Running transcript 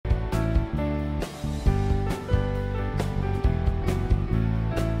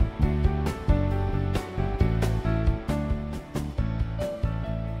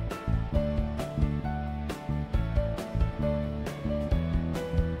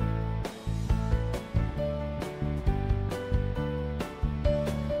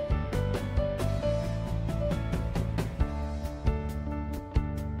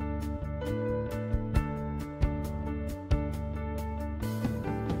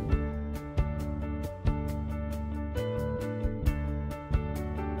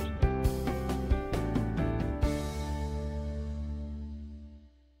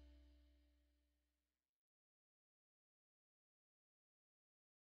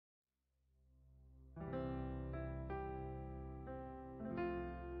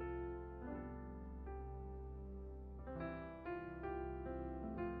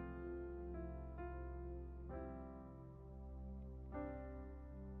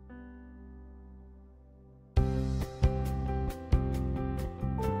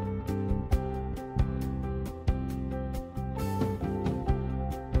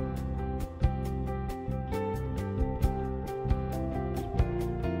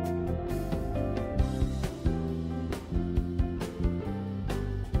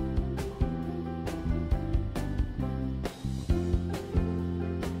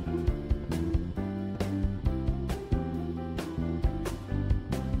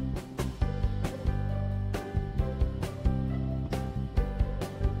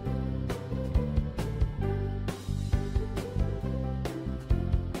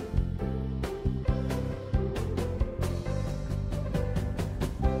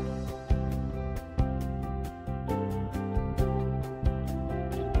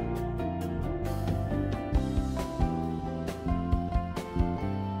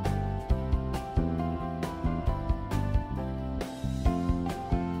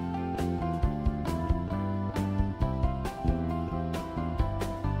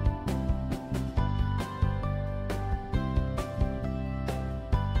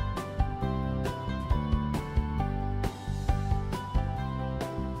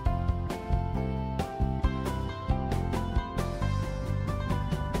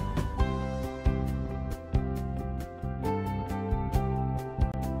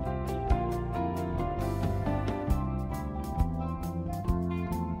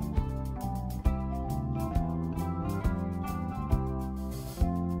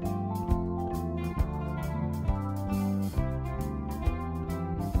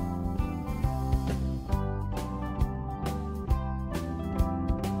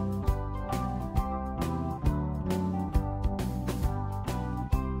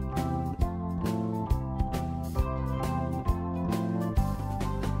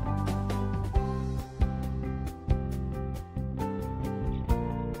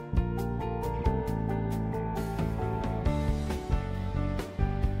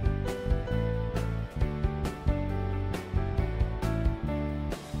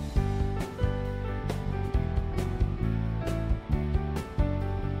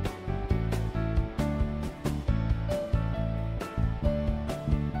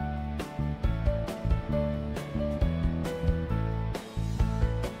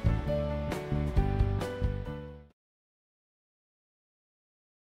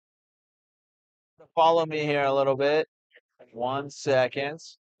Follow me here a little bit. 1 second.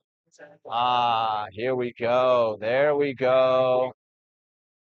 Here we go. There we go.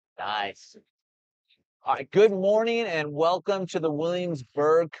 Nice. All right. Good morning and welcome to the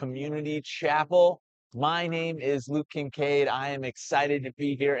Williamsburg Community Chapel. My name is Luke Kincaid. I am excited to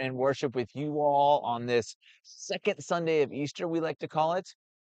be here and worship with you all on this second Sunday of Easter, we like to call it.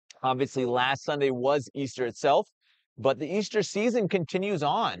 Obviously, last Sunday was Easter itself, but the Easter season continues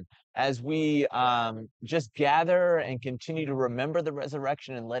on as we just gather and continue to remember the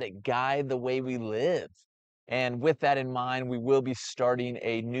resurrection and let it guide the way we live. And with that in mind, we will be starting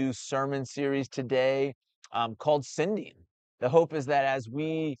a new sermon series today called Sending. The hope is that as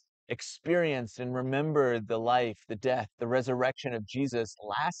we experienced and remembered the life, the death, the resurrection of Jesus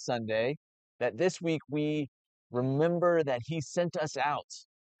last Sunday, that this week we remember that he sent us out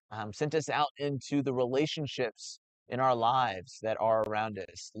into the relationships in our lives that are around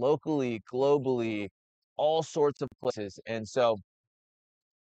us, locally, globally, all sorts of places. And so,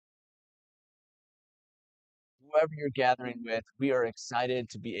 whoever you're gathering with, we are excited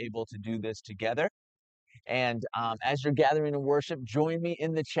to be able to do this together. And as you're gathering in worship, join me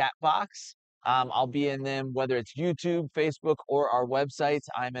in the chat box. I'll be in them, whether it's YouTube, Facebook, or our websites.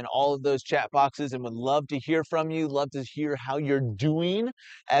 I'm in all of those chat boxes and would love to hear from you, love to hear how you're doing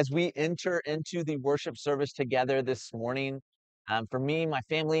as we enter into the worship service together this morning. For me, my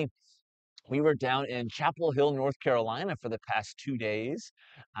family, we were down in Chapel Hill, North Carolina for the past 2 days.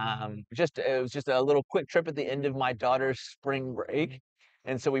 It was just a little quick trip at the end of my daughter's spring break.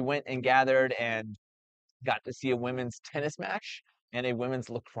 And so we went and gathered and got to see a women's tennis match and a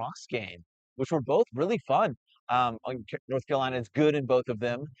women's lacrosse game, which were both really fun. North Carolina is good in both of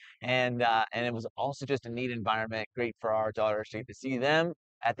them, and it was also just a neat environment, great for our daughters to get to see them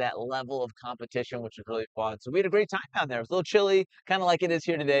at that level of competition, which was really fun. So we had a great time down there. It was a little chilly, kind of like it is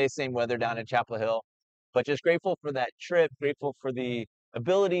here today, same weather down in Chapel Hill, but just grateful for that trip, grateful for the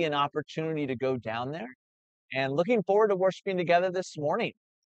ability and opportunity to go down there and looking forward to worshiping together this morning.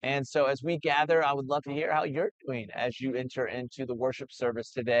 And so, as we gather, I would love to hear how you're doing as you enter into the worship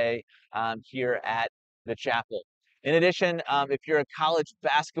service today here at the chapel. In addition, if you're a college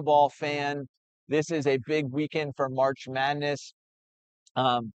basketball fan, this is a big weekend for March Madness.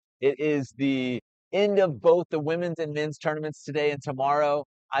 Um, it is the end of both the women's and men's tournaments today and tomorrow.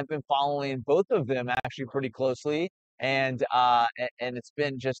 I've been following both of them actually pretty closely, and it's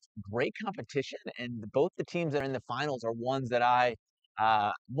been just great competition. And both the teams that are in the finals are ones that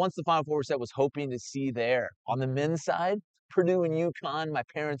once the Final Four was set, was hoping to see there. On the men's side, Purdue and UConn. My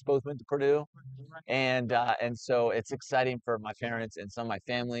parents both went to Purdue, and so it's exciting for my parents and some of my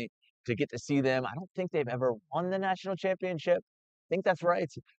family to get to see them. I don't think they've ever won the national championship. I think that's right.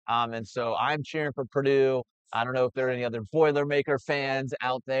 And so I'm cheering for Purdue. I don't know if there are any other Boilermaker fans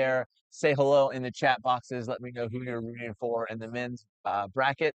out there. Say hello in the chat boxes. Let me know who you're rooting for in the men's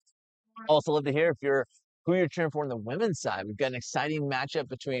bracket. Also love to hear if you're who you're cheering for on the women's side. We've got an exciting matchup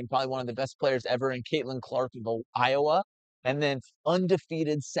between probably one of the best players ever in Caitlin Clark of Iowa, and then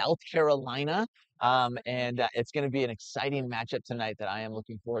undefeated South Carolina. And it's going to be an exciting matchup tonight that I am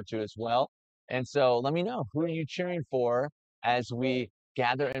looking forward to as well. And so let me know, who are you cheering for as we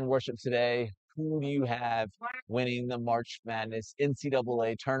gather and worship today? Who do you have winning the March Madness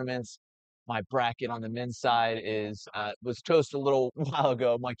NCAA tournaments? My bracket on the men's side was toast a little while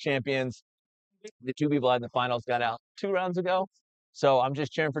ago. My champions, the two people I had in the finals, got out 2 rounds ago. So I'm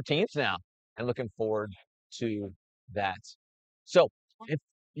just cheering for teams now and looking forward to that. So if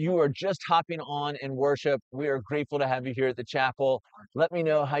you are just hopping on in worship, we are grateful to have you here at the chapel. Let me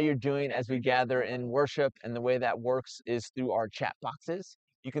know how you're doing as we gather in worship. And the way that works is through our chat boxes.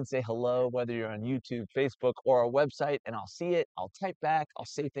 You can say hello, whether you're on YouTube, Facebook, or our website, and I'll see it. I'll type back, I'll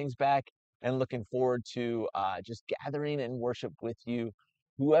say things back, and looking forward to just gathering and worship with you,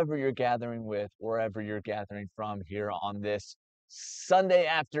 whoever you're gathering with, wherever you're gathering from here on this Sunday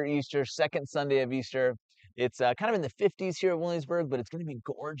after Easter, second Sunday of Easter. It's kind of in the 50s here at Williamsburg, but it's going to be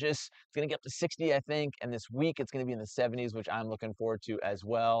gorgeous. It's going to get up to 60, I think. And this week it's going to be in the 70s, which I'm looking forward to as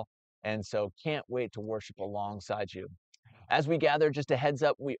well. And so can't wait to worship alongside you. As we gather, just a heads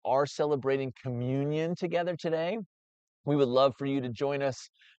up, we are celebrating communion together today. We would love for you to join us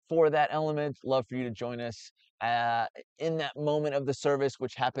for that element. Love for you to join us in that moment of the service,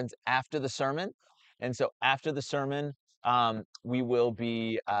 which happens after the sermon. And so after the sermon, we will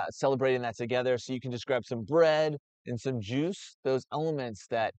be celebrating that together. So you can just grab some bread and some juice, those elements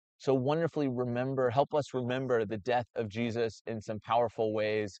that so wonderfully help us remember the death of Jesus in some powerful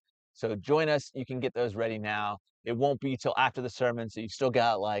ways. So join us. You can get those ready now. It won't be till after the sermon, so you've still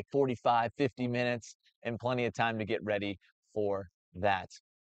got like 45, 50 minutes and plenty of time to get ready for that.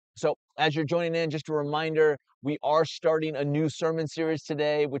 So as you're joining in, just a reminder, we are starting a new sermon series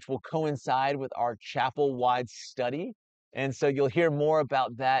today, which will coincide with our chapel-wide study. And so you'll hear more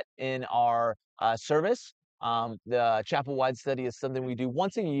about that in our service. The chapel-wide study is something we do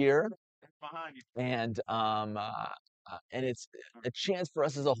once a year, and it's a chance for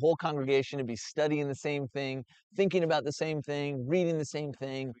us as a whole congregation to be studying the same thing, thinking about the same thing, reading the same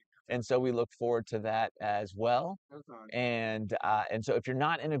thing. And so we look forward to that as well. And so if you're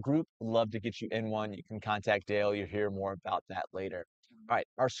not in a group, love to get you in one. You can contact Dale. You'll hear more about that later. All right,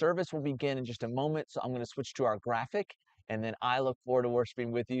 our service will begin in just a moment. So I'm going to switch to our graphic, and then I look forward to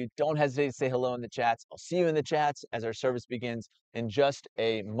worshiping with you. Don't hesitate to say hello in the chats. I'll see you in the chats as our service begins in just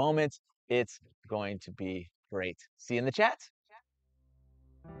a moment. It's going to be great. See you in the chats.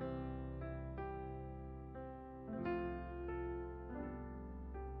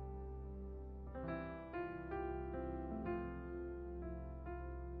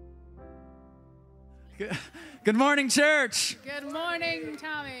 Good morning, church. Good morning,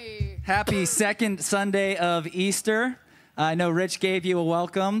 Tommy. Happy second Sunday of Easter. I know Rich gave you a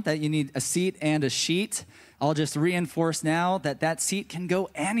welcome that you need a seat and a sheet. I'll just reinforce now that that seat can go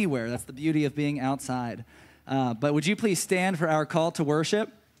anywhere. That's the beauty of being outside. But would you please stand for our call to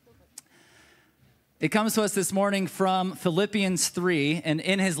worship? It comes to us this morning from Philippians 3, and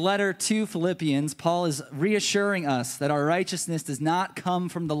in his letter to Philippians, Paul is reassuring us that our righteousness does not come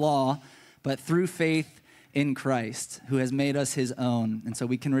from the law, but through faith in Christ, who has made us his own. And so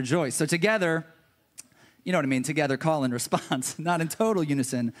we can rejoice. So together, you know what I mean, together, call and response, not in total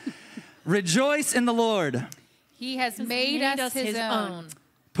unison. Rejoice in the Lord. He has made us his own.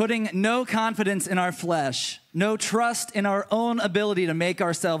 Putting no confidence in our flesh, no trust in our own ability to make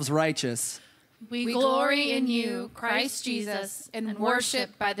ourselves righteous. We glory in you, Christ Jesus, and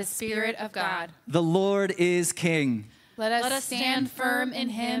worship by the Spirit of God. The Lord is King. Let us stand firm in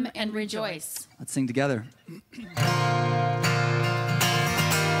him and rejoice. Let's sing together.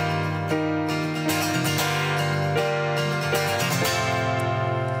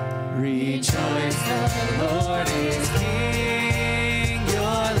 Rejoice, the Lord is King, your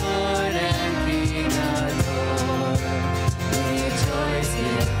Lord and King adore. Rejoice,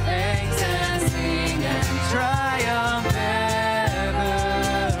 give thanks and sing and triumph evermore.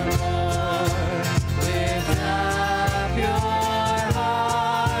 Lift up your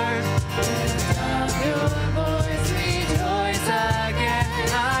heart, lift up your voice, rejoice again,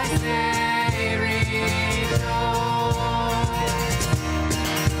 I say rejoice.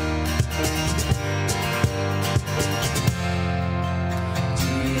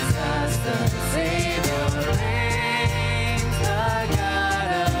 Jesus the Savior reigns, the God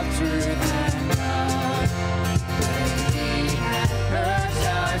of truth and love. When he had purged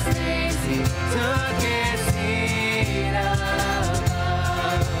our sins, he took his seat above.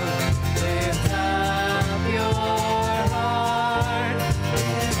 Lift up your heart,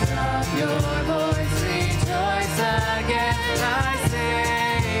 lift up your voice, rejoice again, I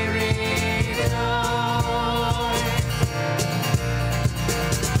say rejoice.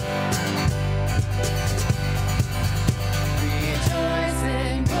 Rejoice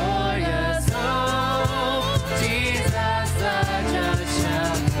in glorious hope, Jesus the Judge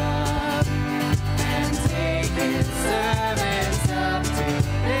shall come, and take his servants up to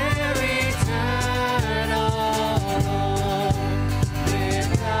their eternal home.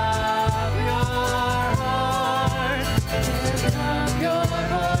 Lift up your heart, lift up your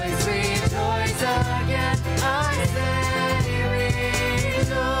voice, rejoice again, I say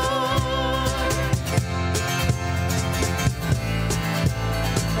rejoice.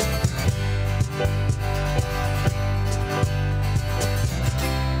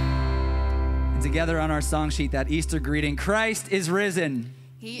 And together on our song sheet, that Easter greeting, Christ is risen.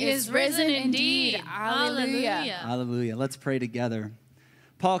 He is risen indeed. Hallelujah. Hallelujah. Let's pray together.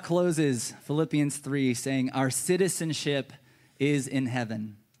 Paul closes Philippians 3 saying, our citizenship is in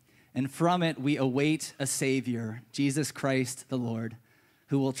heaven, and from it we await a Savior, Jesus Christ the Lord,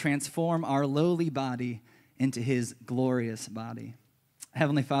 who will transform our lowly body into his glorious body.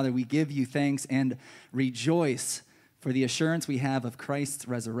 Heavenly Father, we give you thanks and rejoice for the assurance we have of Christ's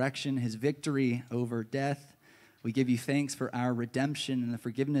resurrection, his victory over death. We give you thanks for our redemption and the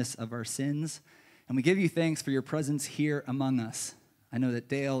forgiveness of our sins. And we give you thanks for your presence here among us. I know that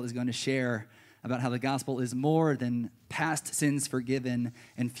Dale is going to share about how the gospel is more than past sins forgiven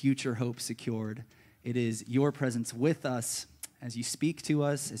and future hope secured. It is your presence with us as you speak to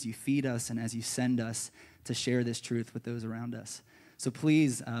us, as you feed us, and as you send us to share this truth with those around us. So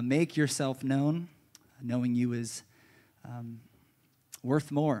please make yourself known. Knowing you is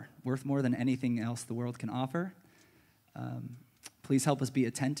worth more than anything else the world can offer. please help us be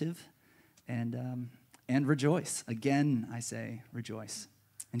attentive and rejoice. Again, I say rejoice.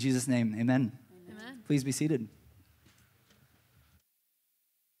 In Jesus' name, amen. Amen. Please be seated.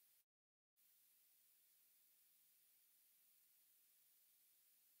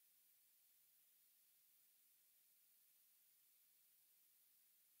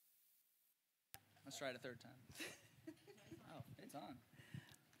 Let's try it a third time. Oh, it's on.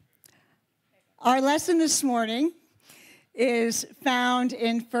 Our lesson this morning is found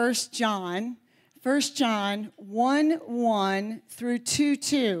in 1 John 1:1 through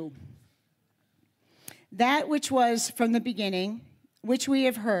 2:2. That which was from the beginning, which we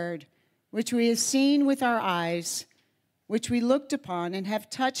have heard, which we have seen with our eyes, which we looked upon and have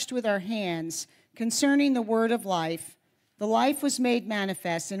touched with our hands, concerning the word of life. The life was made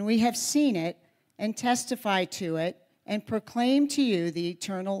manifest, and we have seen it, and testify to it, and proclaim to you the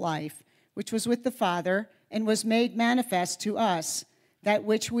eternal life, which was with the Father, and was made manifest to us. That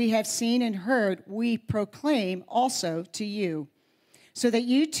which we have seen and heard, we proclaim also to you, so that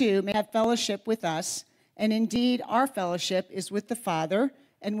you too may have fellowship with us. And indeed, our fellowship is with the Father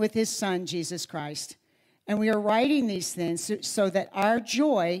and with his Son, Jesus Christ. And we are writing these things so that our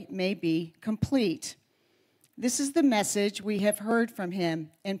joy may be complete. This is the message we have heard from him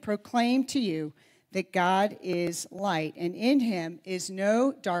and proclaim to you, that God is light, and in him is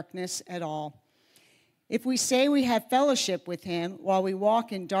no darkness at all. If we say we have fellowship with him while we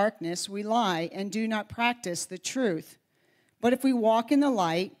walk in darkness, we lie and do not practice the truth. But if we walk in the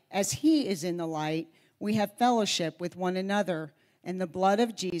light, as he is in the light, we have fellowship with one another, and the blood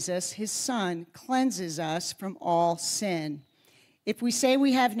of Jesus, his Son, cleanses us from all sin. If we say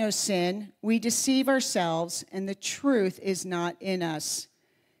we have no sin, we deceive ourselves, and the truth is not in us.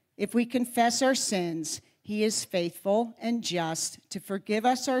 If we confess our sins, he is faithful and just to forgive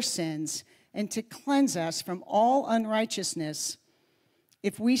us our sins and to cleanse us from all unrighteousness.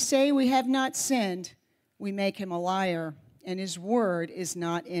 If we say we have not sinned, we make him a liar, and his word is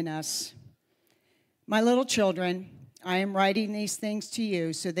not in us. My little children, I am writing these things to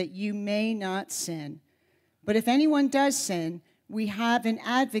you so that you may not sin. But if anyone does sin, we have an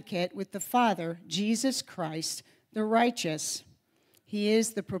advocate with the Father, Jesus Christ, the righteous. He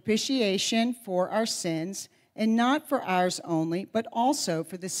is the propitiation for our sins, and not for ours only, but also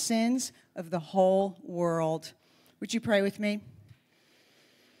for the sins of the whole world. Would you pray with me?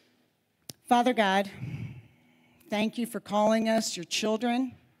 Father God, thank you for calling us your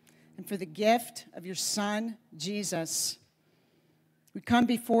children and for the gift of your Son, Jesus. We come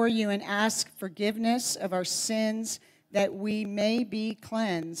before you and ask forgiveness of our sins that we may be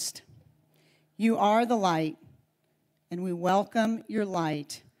cleansed. You are the light, and we welcome your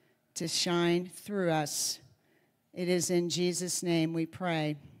light to shine through us. It is in Jesus' name we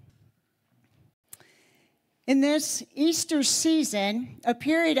pray. In this Easter season, a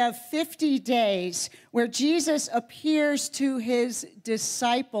period of 50 days where Jesus appears to his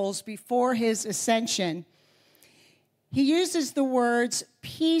disciples before his ascension, he uses the words,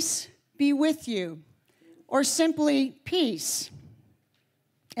 "Peace be with you," or simply peace.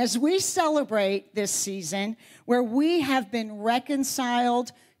 As we celebrate this season where we have been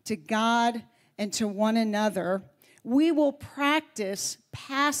reconciled to God and to one another, we will practice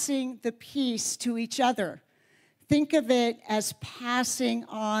passing the peace to each other. Think of it as passing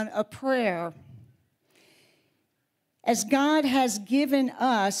on a prayer. As God has given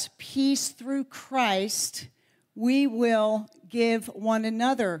us peace through Christ, we will give one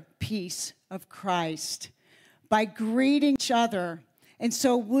another peace of Christ by greeting each other. And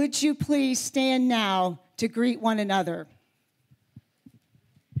so would you please stand now to greet one another?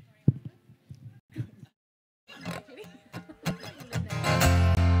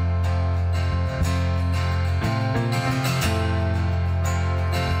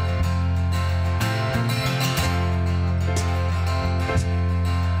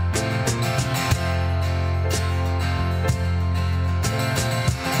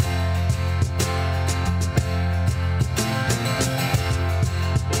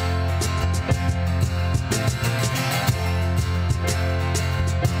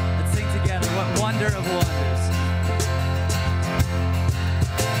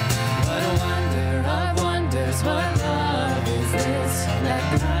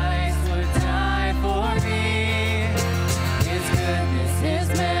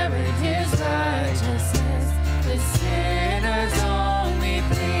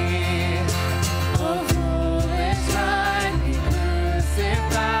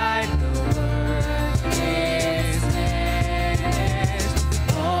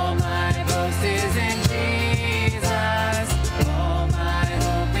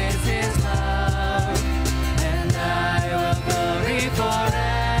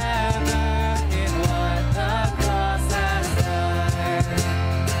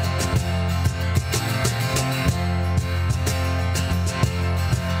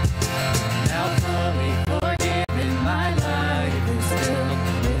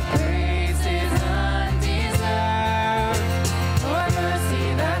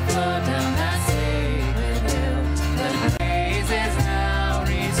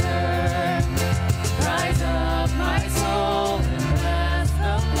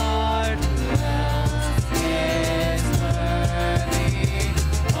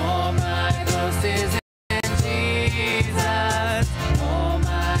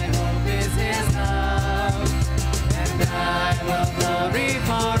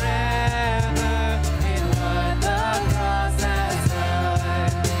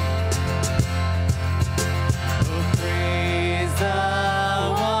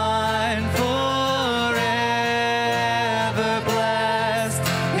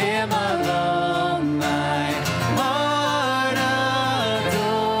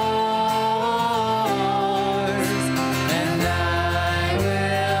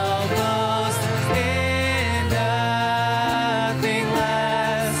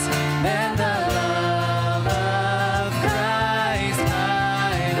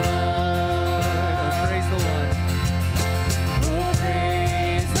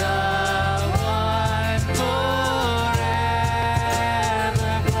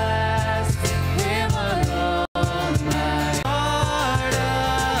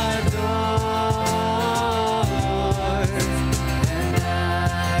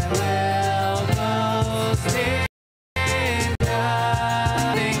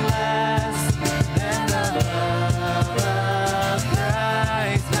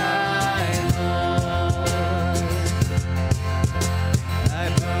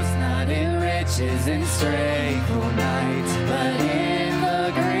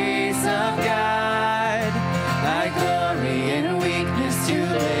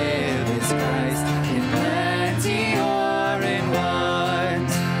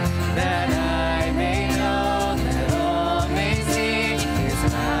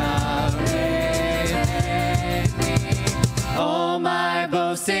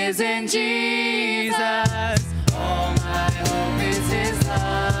 boast is in Jesus. All my hope is his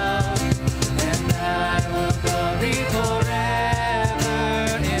love, and I will glory forever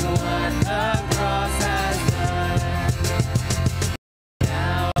in what the cross has done.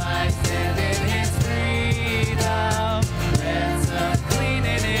 Now I stand in his freedom, ransom clean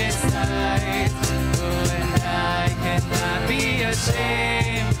in his sight. Oh, and I cannot be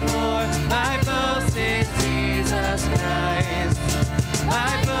ashamed, for my boast is Jesus Christ.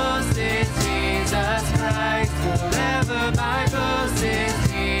 My boast is Jesus Christ. Forever my boast is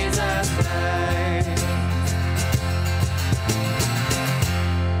Jesus Christ.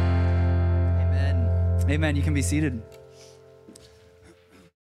 Amen. Amen. You can be seated.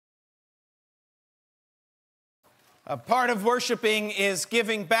 A part of worshiping is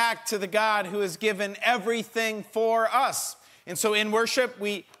giving back to the God who has given everything for us. And so in worship,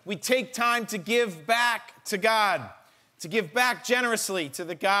 we take time to give back to God, to give back generously to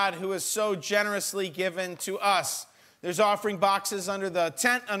the God who has so generously given to us. There's offering boxes under the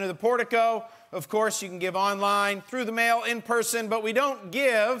tent, under the portico. Of course, you can give online, through the mail, in person, but we don't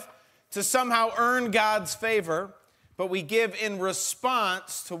give to somehow earn God's favor, but we give in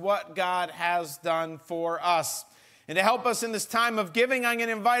response to what God has done for us. And to help us in this time of giving, I'm going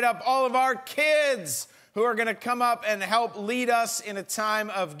to invite up all of our kids who are going to come up and help lead us in a time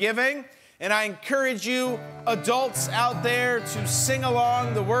of giving. And I encourage you, adults out there, to sing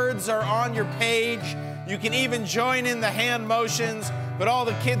along. The words are on your page. You can even join in the hand motions, but all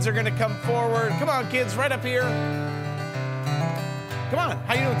the kids are going to come forward. Come on, kids, right up here. Come on.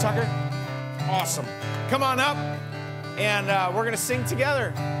 How you doing, Tucker? Awesome. Come on up, and we're going to sing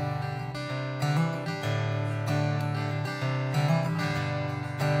together.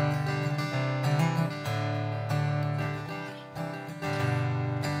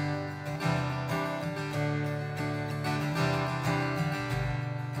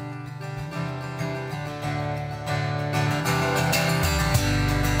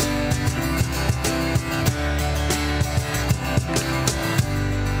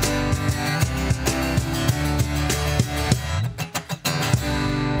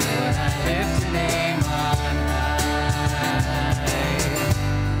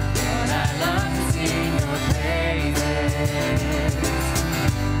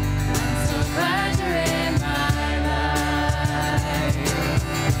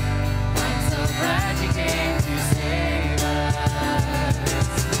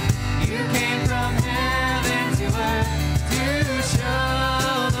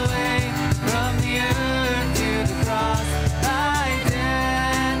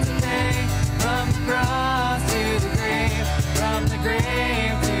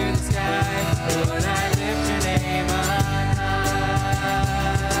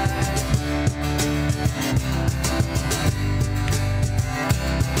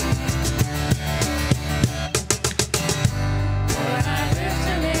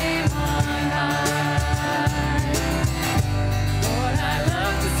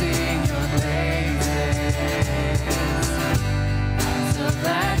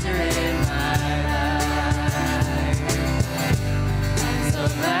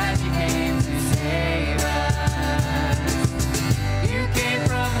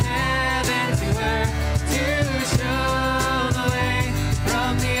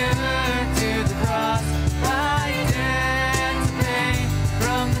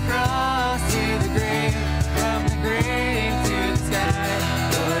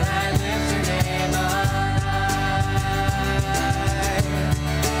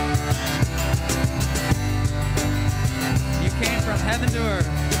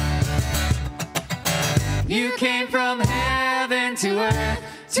 You came from heaven to earth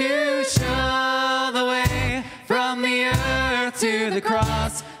to show the way, from the earth to the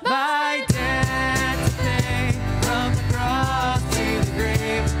cross, my debt to pay, from the cross to the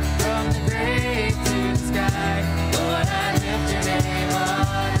grave, from the grave to the sky. Lord, I lift your name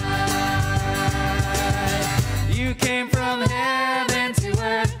on high. You came from heaven to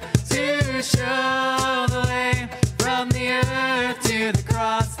earth to show the way, from the earth to the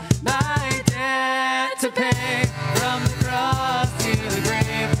cross, my debt to pay, from the cross to the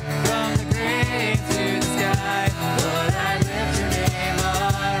grave, from the grave to the sky. Lord, I lift your name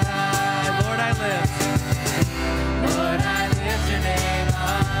on high. Lord, I lift your name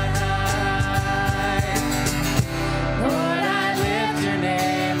on high. Lord, I lift your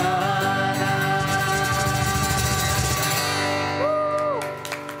name on high.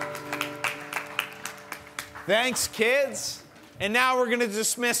 Thanks, kids. And now we're going to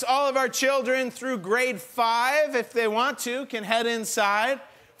dismiss all of our children through grade 5. If they want to, can head inside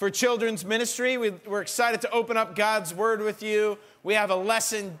for children's ministry. We're excited to open up God's Word with you. We have a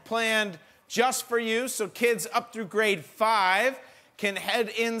lesson planned just for you, so kids up through grade 5 can head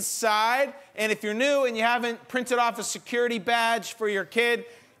inside. And if you're new and you haven't printed off a security badge for your kid,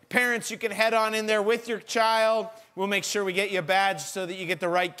 parents, you can head on in there with your child. We'll make sure we get you a badge so that you get the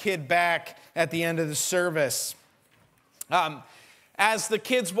right kid back at the end of the service. As the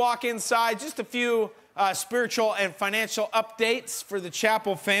kids walk inside, just a few spiritual and financial updates for the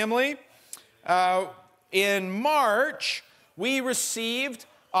chapel family. In March, we received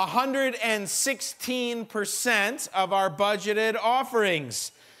 116% of our budgeted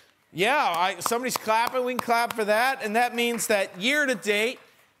offerings. Yeah, somebody's clapping. We can clap for that. And that means that year to date,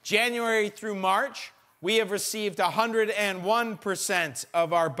 January through March, we have received 101%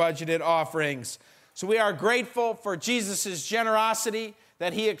 of our budgeted offerings. So we are grateful for Jesus' generosity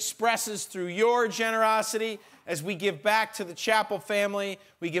that he expresses through your generosity. As we give back to the chapel family,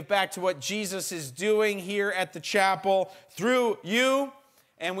 we give back to what Jesus is doing here at the chapel through you.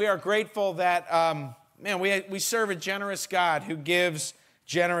 And we are grateful that, we serve a generous God who gives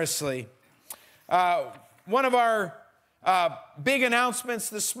generously. One of our big announcements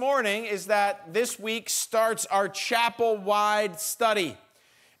this morning is that this week starts our chapel-wide study.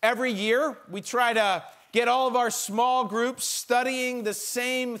 Every year, we try to get all of our small groups studying the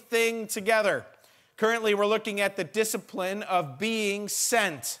same thing together. Currently, we're looking at the discipline of being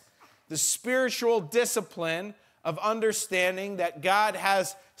sent, the spiritual discipline of understanding that God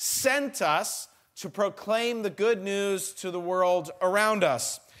has sent us to proclaim the good news to the world around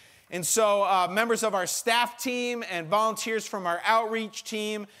us. And so members of our staff team and volunteers from our outreach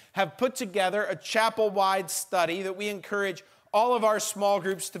team have put together a chapel-wide study that we encourage all of our small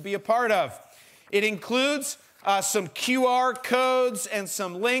groups to be a part of. It includes some QR codes and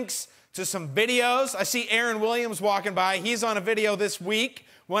some links to some videos. I see Aaron Williams walking by. He's on a video this week,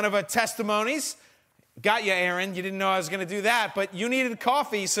 one of our testimonies. Got you, Aaron. You didn't know I was going to do that, but you needed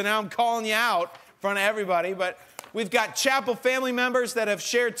coffee, so now I'm calling you out in front of everybody. But we've got chapel family members that have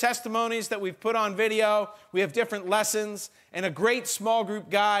shared testimonies that we've put on video. We have different lessons and a great small group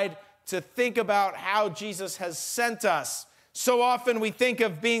guide to think about how Jesus has sent us. So often we think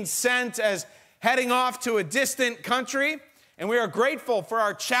of being sent as heading off to a distant country, and we are grateful for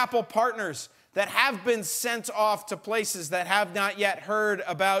our chapel partners that have been sent off to places that have not yet heard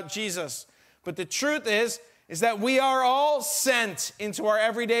about Jesus. But the truth is that we are all sent into our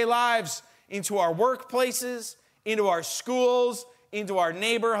everyday lives, into our workplaces, into our schools, into our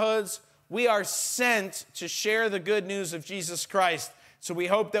neighborhoods. We are sent to share the good news of Jesus Christ. So we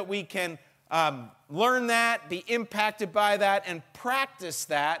hope that we can learn that, be impacted by that, and practice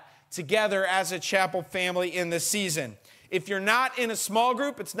that together as a chapel family in this season. If you're not in a small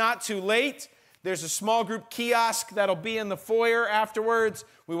group, it's not too late. There's a small group kiosk that'll be in the foyer afterwards.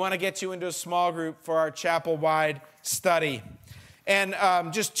 We want to get you into a small group for our chapel-wide study. And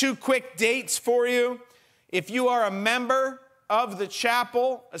just two quick dates for you. If you are a member of the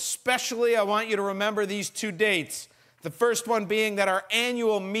chapel, especially, I want you to remember these two dates. The first one being that our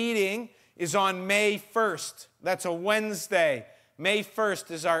annual meeting is on May 1st. That's a Wednesday. May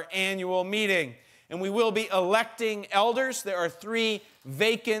 1st is our annual meeting. And we will be electing elders. There are 3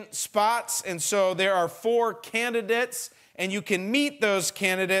 vacant spots, and so there are 4 candidates, and you can meet those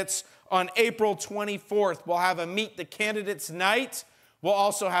candidates on April 24th. We'll have a Meet the Candidates night. We'll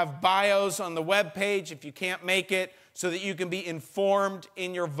also have bios on the webpage if you can't make it, so that you can be informed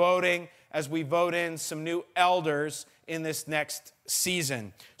in your voting as we vote in some new elders in this next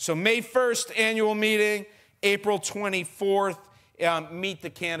season. So May 1st, annual meeting, April 24th, Meet the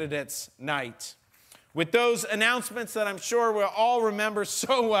Candidates night. With those announcements that I'm sure we'll all remember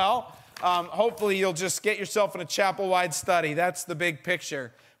so well, hopefully you'll just get yourself in a chapel-wide study. That's the big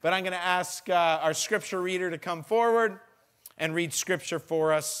picture. But I'm going to ask our scripture reader to come forward and read scripture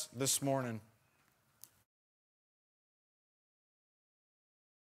for us this morning.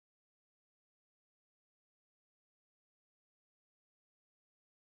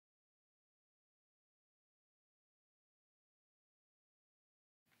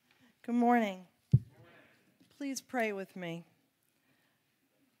 Good morning. Please pray with me.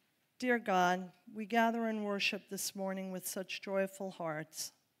 Dear God, we gather in worship this morning with such joyful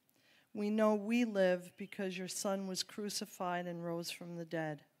hearts. We know we live because your Son was crucified and rose from the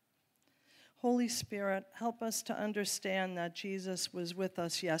dead. Holy Spirit, help us to understand that Jesus was with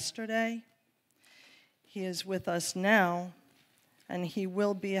us yesterday, he is with us now, and he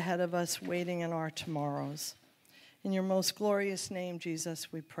will be ahead of us waiting in our tomorrows. In your most glorious name,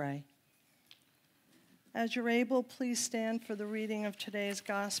 Jesus, we pray. As you're able, please stand for the reading of today's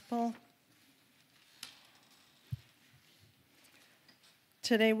gospel.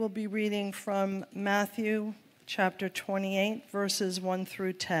 Today we'll be reading from Matthew chapter 28, verses 1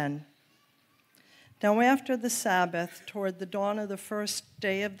 through 10. Now after the Sabbath, toward the dawn of the first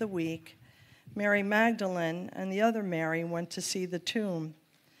day of the week, Mary Magdalene and the other Mary went to see the tomb.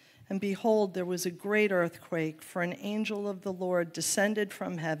 And behold, there was a great earthquake, for an angel of the Lord descended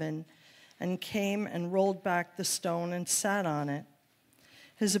from heaven and came and rolled back the stone and sat on it.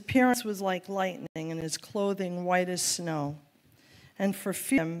 His appearance was like lightning, and his clothing white as snow. And for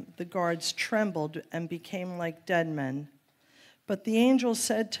fear of him, the guards trembled and became like dead men. But the angel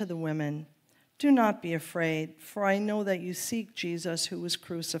said to the women, "Do not be afraid, for I know that you seek Jesus who was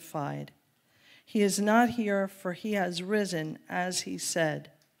crucified. He is not here, for he has risen, as he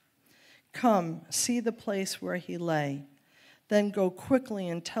said. Come, see the place where he lay. Then go quickly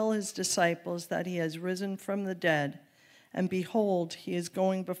and tell his disciples that he has risen from the dead. And behold, he is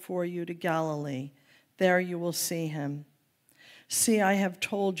going before you to Galilee. There you will see him. See, I have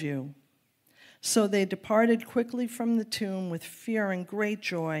told you." So they departed quickly from the tomb with fear and great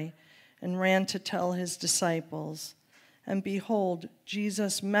joy and ran to tell his disciples. And behold,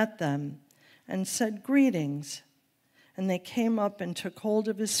 Jesus met them and said, "Greetings." And they came up and took hold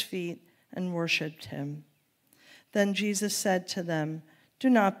of his feet and worshipped him. Then Jesus said to them, "Do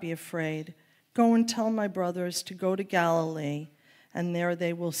not be afraid. Go and tell my brothers to go to Galilee, and there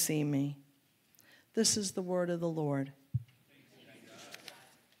they will see me." This is the word of the Lord.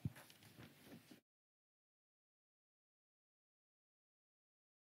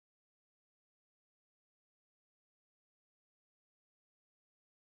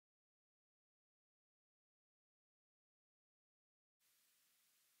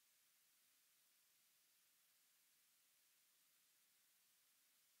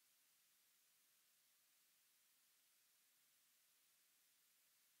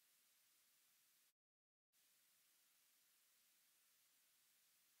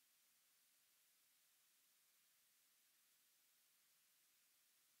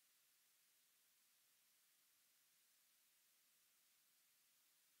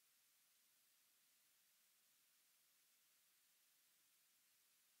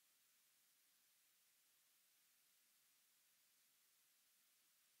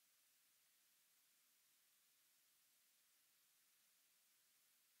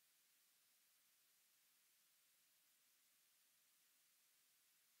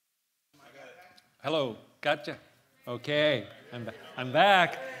 Hello, gotcha. Okay, I'm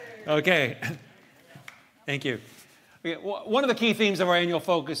back. Okay, thank you. Okay, one of the key themes of our annual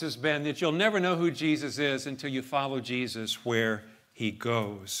focus has been that you'll never know who Jesus is until you follow Jesus where he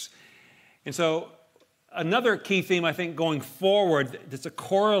goes. And so another key theme, I think, going forward, that's a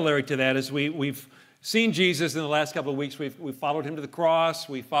corollary to that, is we've seen Jesus in the last couple of weeks. We've followed him to the cross,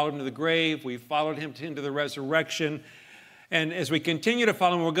 we followed him to the grave, we followed him into the resurrection. And as we continue to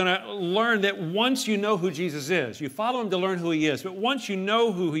follow him, we're going to learn that once you know who Jesus is, you follow him to learn who he is, but once you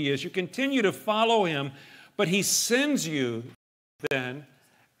know who he is, you continue to follow him, but he sends you then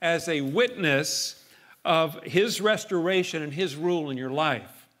as a witness of his restoration and his rule in your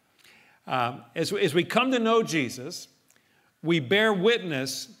life. As we come to know Jesus, we bear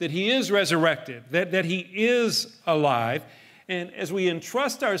witness that he is resurrected, that he is alive, and as we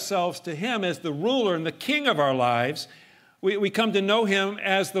entrust ourselves to him as the ruler and the king of our lives, we come to know him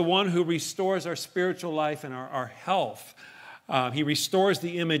as the one who restores our spiritual life and our health. He restores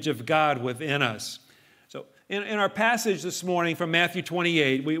the image of God within us. So in our passage this morning from Matthew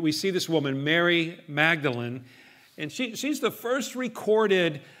 28, we see this woman, Mary Magdalene, and she's the first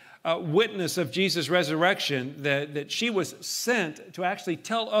recorded witness of Jesus' resurrection, that she was sent to actually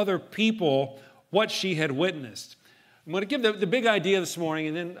tell other people what she had witnessed. I'm going to give the big idea this morning,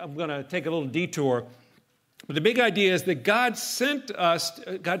 and then I'm going to take a little detour. But the big idea is that God sent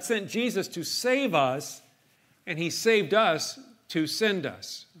Jesus to save us, and he saved us to send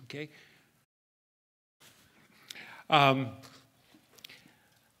us, okay? I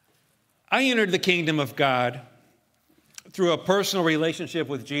entered the kingdom of God through a personal relationship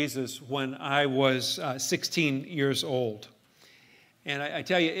with Jesus when I was 16 years old. And I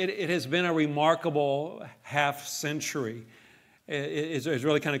tell you, it has been a remarkable half century. It's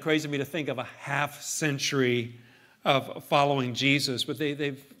really kind of crazy to me to think of a half century of following Jesus, but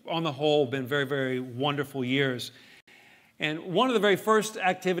they've, on the whole, been very, very wonderful years. And one of the very first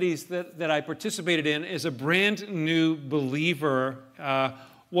activities that I participated in as a brand new believer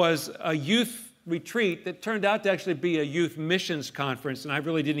was a youth retreat that turned out to actually be a youth missions conference, and I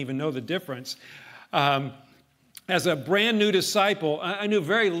really didn't even know the difference. As a brand new disciple, I knew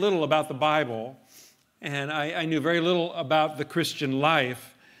very little about the Bible, and I knew very little about the Christian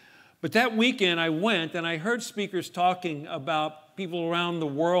life. But that weekend I went and I heard speakers talking about people around the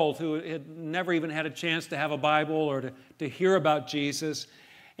world who had never even had a chance to have a Bible or to hear about Jesus.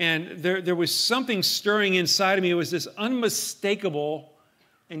 And there was something stirring inside of me. It was this unmistakable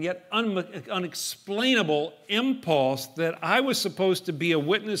and yet unexplainable impulse that I was supposed to be a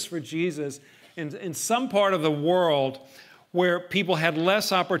witness for Jesus in some part of the world where people had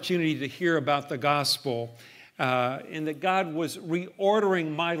less opportunity to hear about the gospel, and that God was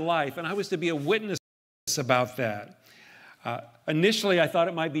reordering my life, and I was to be a witness about that. Initially, I thought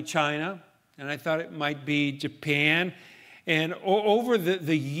it might be China, and I thought it might be Japan, and over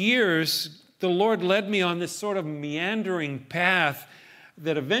the years, the Lord led me on this sort of meandering path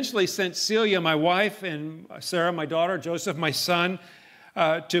that eventually sent Celia, my wife, and Sarah, my daughter, Joseph, my son,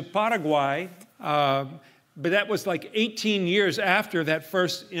 to Paraguay. But that was like 18 years after that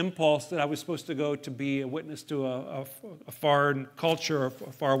first impulse that I was supposed to go to be a witness to a foreign culture, a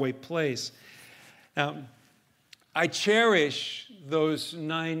faraway place. Now, I cherish those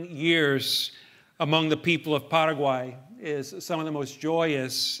 9 years among the people of Paraguay as some of the most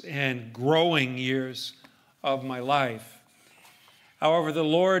joyous and growing years of my life. However, the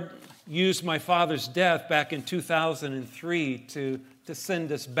Lord used my father's death back in 2003 to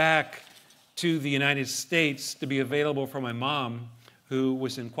send us back to the United States to be available for my mom, who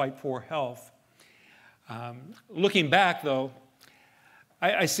was in quite poor health. Looking back, though,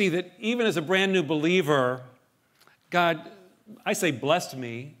 I see that even as a brand new believer, God, I say, blessed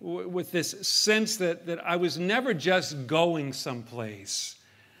me with this sense that I was never just going someplace.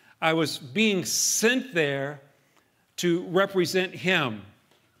 I was being sent there to represent Him.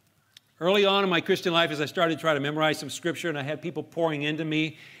 Early on in my Christian life, as I started to try to memorize some scripture, and I had people pouring into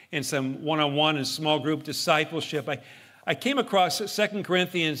me in some one-on-one and small group discipleship, I came across 2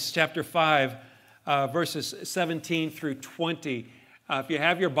 Corinthians chapter 5, verses 17 through 20. If you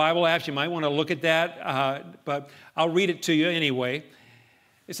have your Bible apps, you might want to look at that, but I'll read it to you anyway.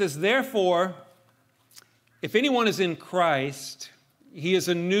 It says, "Therefore, if anyone is in Christ, he is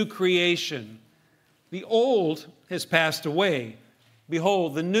a new creation. The old has passed away.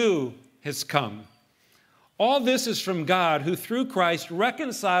 Behold, the new has come. All this is from God, who through Christ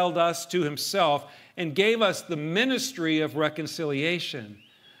reconciled us to Himself and gave us the ministry of reconciliation."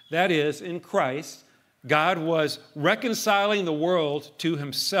 That is, in Christ, God was reconciling the world to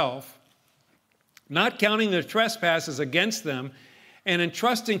Himself, not counting their trespasses against them, and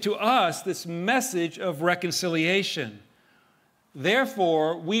entrusting to us this message of reconciliation.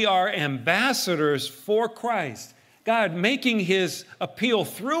 Therefore, we are ambassadors for Christ, God making His appeal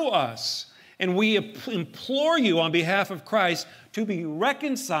through us. And we implore you on behalf of Christ to be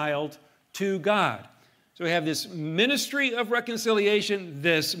reconciled to God. So we have this ministry of reconciliation,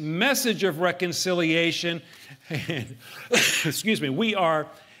 this message of reconciliation, and excuse me, we are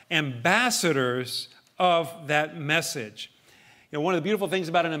ambassadors of that message. You know, one of the beautiful things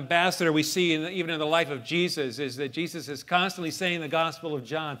about an ambassador we see even in the life of Jesus is that Jesus is constantly saying in the Gospel of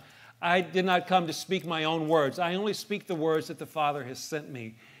John, "I did not come to speak my own words. I only speak the words that the Father has sent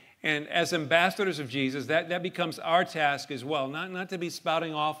me." And as ambassadors of Jesus, that becomes our task as well, not to be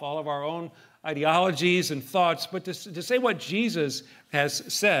spouting off all of our own ideologies and thoughts, but to say what Jesus has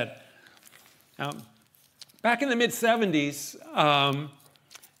said. Now, back in the mid-'70s,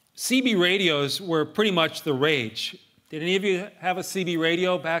 CB radios were pretty much the rage. Did any of you have a CB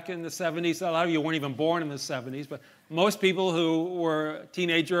radio back in the 70s? A lot of you weren't even born in the 70s, but most people who were a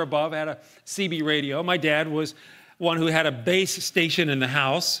teenager or above had a CB radio. My dad was one who had a base station in the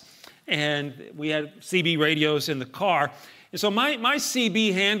house, and we had CB radios in the car. And so my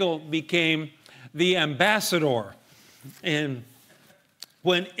CB handle became the ambassador. And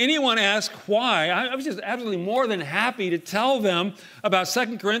when anyone asked why, I was just absolutely more than happy to tell them about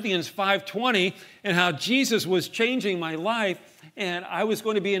 2 Corinthians 5:20 and how Jesus was changing my life, and I was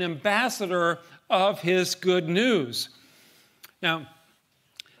going to be an ambassador of His good news. Now,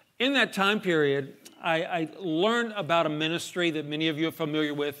 in that time period, I learned about a ministry that many of you are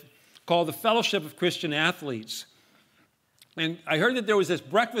familiar with called the Fellowship of Christian Athletes. And I heard that there was this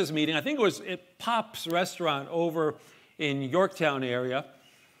breakfast meeting, I think it was at Pop's restaurant over in Yorktown area.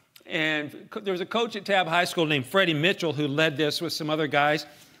 And there was a coach at Tab High School named Freddie Mitchell who led this with some other guys.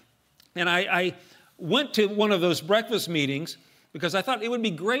 And I went to one of those breakfast meetings because I thought it would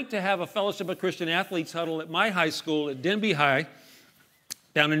be great to have a Fellowship of Christian Athletes huddle at my high school at Denby High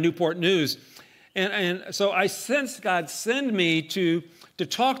down in Newport News. And so I sensed God send me to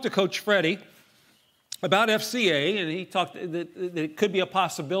talk to Coach Freddie about FCA, and he talked that it could be a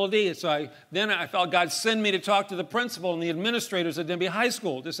possibility. And so I felt God send me to talk to the principal and the administrators at Denby High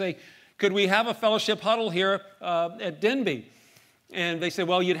School to say, could we have a fellowship huddle here at Denby? And they said,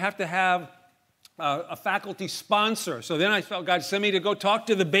 well, you'd have to have a faculty sponsor. So then I felt God sent me to go talk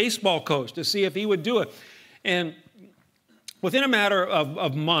to the baseball coach to see if he would do it. And within a matter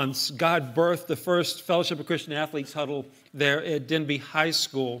of months, God birthed the first Fellowship of Christian Athletes huddle there at Denby High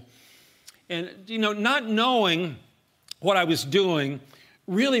School. And, not knowing what I was doing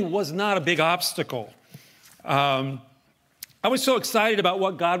really was not a big obstacle. I was so excited about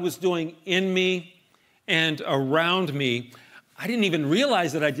what God was doing in me and around me, I didn't even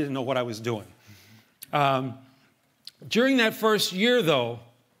realize that I didn't know what I was doing. During that first year, though,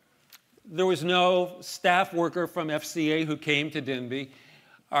 there was no staff worker from FCA who came to Denby.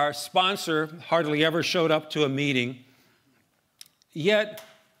 Our sponsor hardly ever showed up to a meeting. Yet,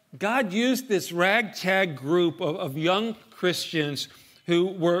 God used this ragtag group of young Christians who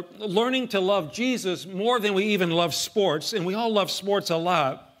were learning to love Jesus more than we even love sports, and we all love sports a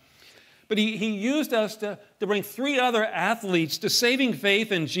lot. But he used us to bring 3 other athletes to saving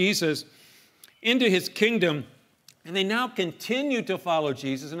faith in Jesus into his kingdom, and they now continue to follow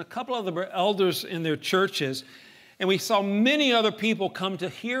Jesus, and a couple of them are elders in their churches. And we saw many other people come to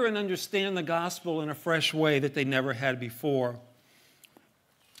hear and understand the gospel in a fresh way that they never had before.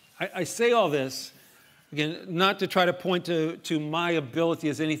 I say all this, again, not to try to point to my ability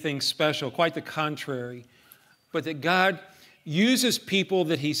as anything special, quite the contrary, but that God uses people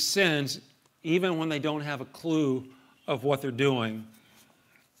that he sends even when they don't have a clue of what they're doing.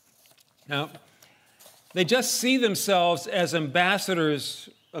 Now, they just see themselves as ambassadors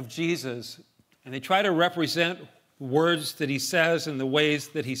of Jesus, and they try to represent words that he says and the ways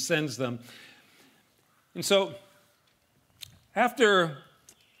that he sends them. And so, after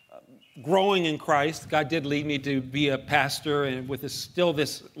growing in Christ, God did lead me to be a pastor, and with still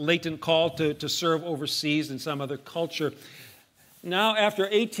this latent call to serve overseas in some other culture. Now, after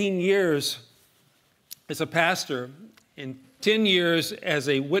 18 years as a pastor, and 10 years as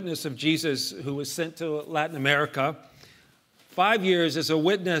a witness of Jesus who was sent to Latin America, 5 years as a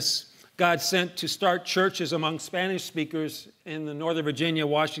witness God sent to start churches among Spanish speakers in the Northern Virginia,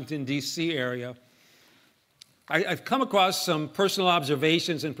 Washington, D.C. area, I've come across some personal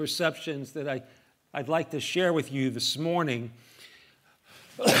observations and perceptions that I'd like to share with you this morning.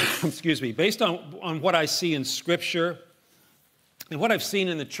 Excuse me, based on what I see in Scripture and what I've seen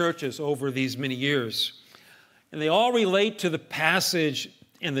in the churches over these many years. And they all relate to the passage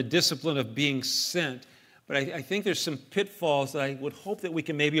and the discipline of being sent. But I think there's some pitfalls that I would hope that we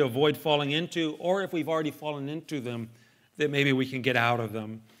can maybe avoid falling into, or if we've already fallen into them, that maybe we can get out of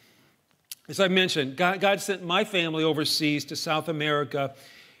them. As I mentioned, God sent my family overseas to South America,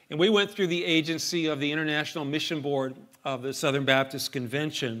 and we went through the agency of the International Mission Board of the Southern Baptist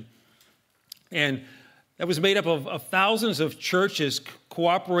Convention. And that was made up of thousands of churches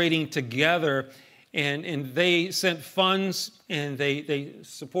cooperating together, and they sent funds, and they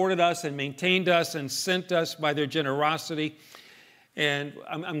supported us and maintained us and sent us by their generosity. And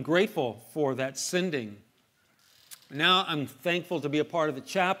I'm grateful for that sending. Now I'm thankful to be a part of the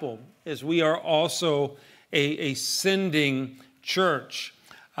chapel, as we are also a sending church,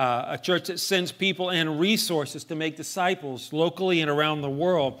 a church that sends people and resources to make disciples locally and around the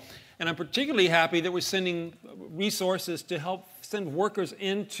world. And I'm particularly happy that we're sending resources to help send workers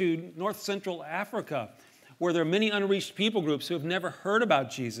into North Central Africa, where there are many unreached people groups who have never heard about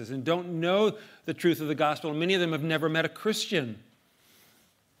Jesus and don't know the truth of the gospel, and many of them have never met a Christian.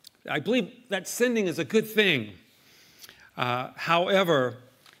 I believe that sending is a good thing. However,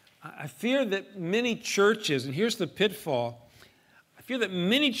 I fear that many churches, and here's the pitfall, I fear that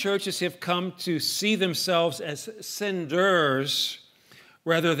many churches have come to see themselves as senders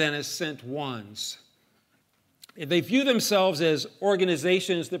rather than as sent ones. They view themselves as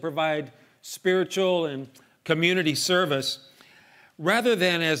organizations that provide spiritual and community service rather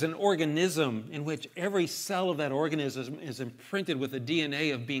than as an organism in which every cell of that organism is imprinted with the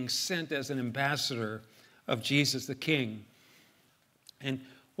DNA of being sent as an ambassador of Jesus the King. And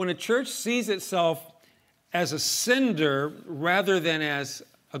when a church sees itself as a sender rather than as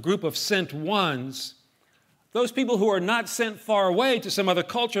a group of sent ones, those people who are not sent far away to some other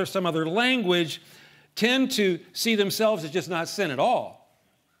culture, some other language, tend to see themselves as just not sent at all.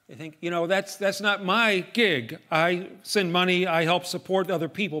 They think, that's not my gig. I send money, I help support other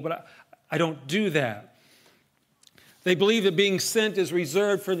people, but I don't do that. They believe that being sent is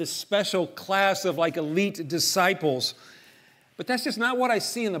reserved for this special class of elite disciples. But that's just not what I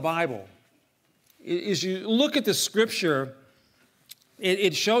see in the Bible. As you look at the Scripture,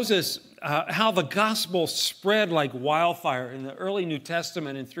 it shows us how the gospel spread like wildfire in the early New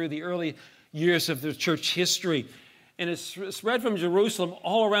Testament and through the early years of the church history. And it's spread from Jerusalem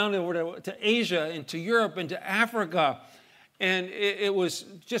all around over to Asia and to Europe and to Africa. And it was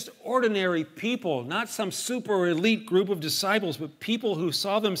just ordinary people, not some super elite group of disciples, but people who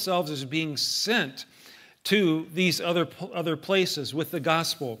saw themselves as being sent to these other places with the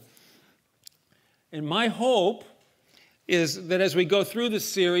gospel. And my hope is that as we go through this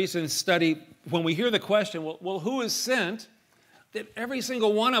series and study, when we hear the question, well, who is sent, that every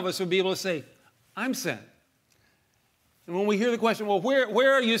single one of us would be able to say, I'm sent. And when we hear the question, well,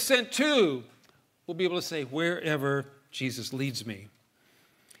 where are you sent to? We'll be able to say, wherever Jesus leads me.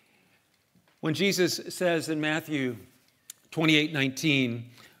 When Jesus says in Matthew 28:19,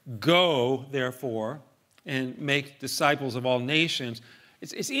 go, therefore, and make disciples of all nations,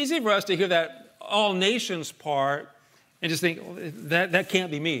 it's easy for us to hear that all nations part and just think, well, that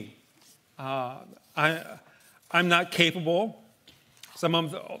can't be me. I'm not capable. Some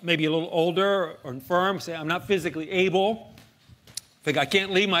of them maybe a little older or infirm say, I'm not physically able. Think I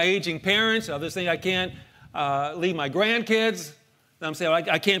can't leave my aging parents. Others think I can't leave my grandkids. I'm saying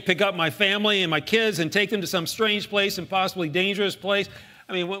I can't pick up my family and my kids and take them to some strange place and possibly dangerous place.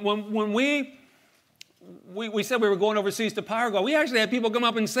 I mean, when we said we were going overseas to Paraguay, we actually had people come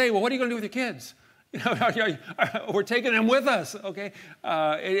up and say, well, what are you going to do with your kids? You know, we're taking them with us, okay?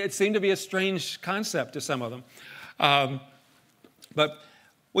 It seemed to be a strange concept to some of them. But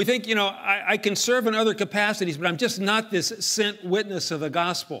we think, you know, I can serve in other capacities, but I'm just not this sent witness of the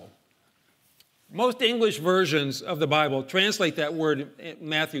gospel. Most English versions of the Bible translate that word,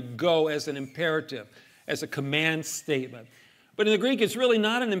 Matthew, go, as an imperative, as a command statement. But in the Greek, it's really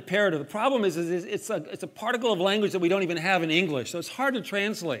not an imperative. The problem is it's a particle of language that we don't even have in English, so it's hard to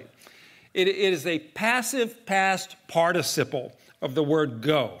translate. It is a passive past participle of the word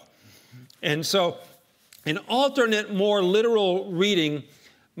go. And so an alternate, more literal reading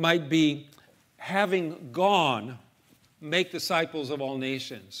might be, having gone, make disciples of all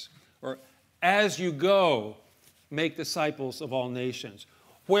nations. Or as you go, make disciples of all nations.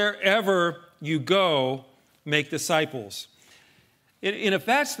 Wherever you go, make disciples. And if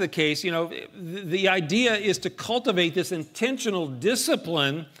that's the case, you know, the idea is to cultivate this intentional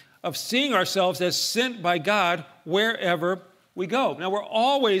discipline of seeing ourselves as sent by God wherever we go. Now, we're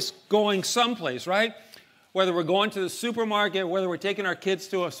always going someplace, right? Whether we're going to the supermarket, whether we're taking our kids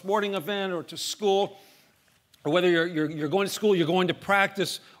to a sporting event or to school, or whether you're going to school, you're going to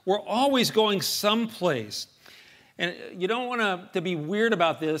practice, we're always going someplace. And you don't want to be weird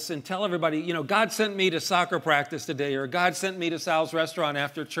about this and tell everybody, you know, God sent me to soccer practice today, or God sent me to Sal's restaurant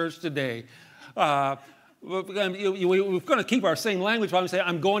after church today. We're going to keep our same language while we say,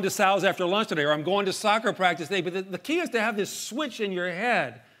 I'm going to Sal's after lunch today, or I'm going to soccer practice today. But the key is to have this switch in your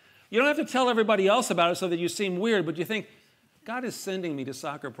head. You don't have to tell everybody else about it so that you seem weird, but you think, God is sending me to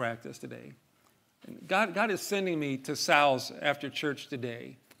soccer practice today. God is sending me to Sal's after church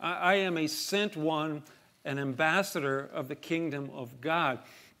today. I am a sent one, an ambassador of the kingdom of God.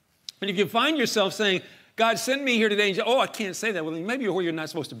 And if you find yourself saying, God sent me here today, and you say, oh, I can't say that. Well, maybe you're where you're not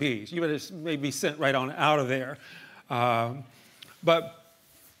supposed to be. You better maybe be sent right on out of there. But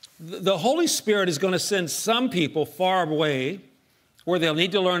the Holy Spirit is going to send some people far away where they'll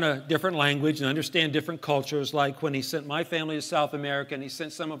need to learn a different language and understand different cultures, like when he sent my family to South America, and he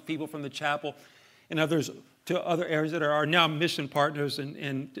sent some of people from the chapel and others to other areas that are now mission partners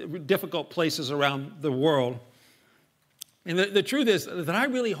in difficult places around the world. And the truth is that I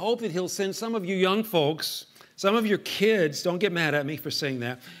really hope that he'll send some of you young folks, some of your kids, don't get mad at me for saying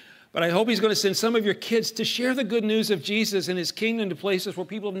that, but I hope he's going to send some of your kids to share the good news of Jesus and his kingdom to places where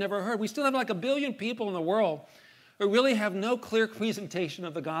people have never heard. We still have like 1 billion people in the world who really have no clear presentation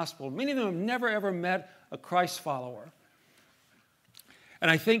of the gospel. Many of them have never, ever met a Christ follower. And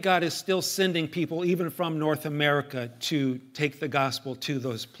I think God is still sending people, even from North America, to take the gospel to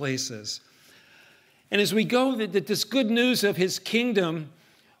those places. And as we go, that this good news of his kingdom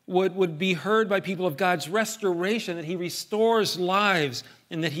would be heard by people of God's restoration, that he restores lives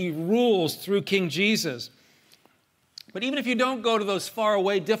and that he rules through King Jesus. But even if you don't go to those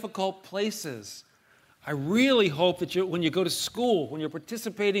faraway, difficult places, I really hope that when you go to school, when you're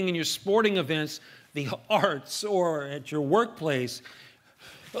participating in your sporting events, the arts, or at your workplace,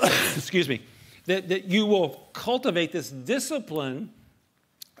 excuse me, that you will cultivate this discipline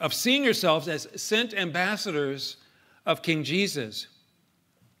of seeing yourselves as sent ambassadors of King Jesus.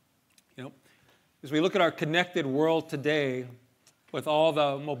 You know, as we look at our connected world today, with all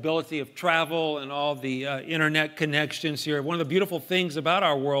the mobility of travel and all the internet connections here, one of the beautiful things about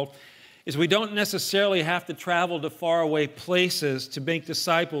our world is we don't necessarily have to travel to faraway places to make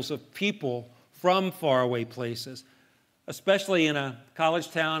disciples of people from faraway places, especially in a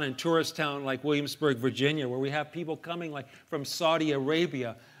college town and tourist town like Williamsburg, Virginia, where we have people coming like from Saudi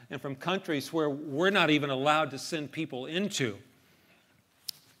Arabia and from countries where we're not even allowed to send people into.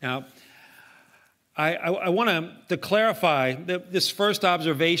 Now, I want to clarify that this first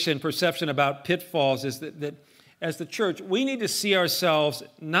observation, perception about pitfalls is that as the church, we need to see ourselves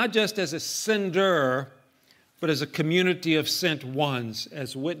not just as a sender, but as a community of sent ones,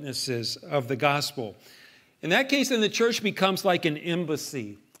 as witnesses of the gospel. In that case, then the church becomes like an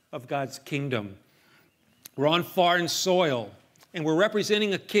embassy of God's kingdom. We're on foreign soil, and we're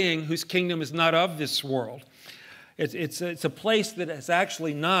representing a king whose kingdom is not of this world. It's a place that is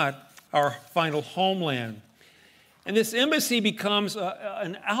actually not our final homeland. And this embassy becomes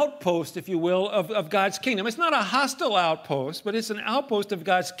an outpost, if you will, of God's kingdom. It's not a hostile outpost, but it's an outpost of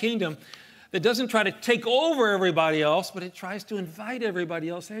God's kingdom that doesn't try to take over everybody else, but it tries to invite everybody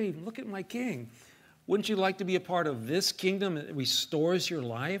else. Hey, look at my king. Wouldn't you like to be a part of this kingdom that restores your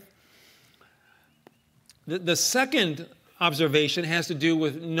life? The second observation has to do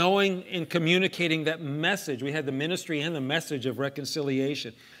with knowing and communicating that message. We had the ministry and the message of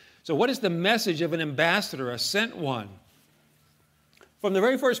reconciliation. So what is the message of an ambassador, a sent one? From the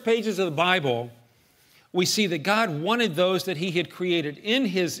very first pages of the Bible, we see that God wanted those that he had created in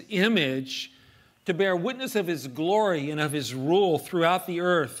his image to bear witness of his glory and of his rule throughout the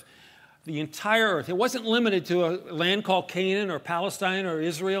earth, the entire earth. It wasn't limited to a land called Canaan or Palestine or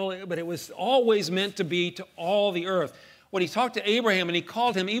Israel, but it was always meant to be to all the earth. When he talked to Abraham and he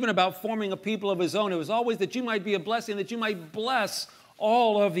called him even about forming a people of his own, it was always that you might be a blessing, that you might bless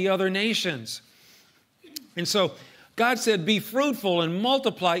all of the other nations. And so God said, be fruitful and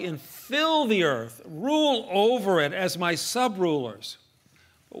multiply and fill the earth, rule over it as my sub-rulers.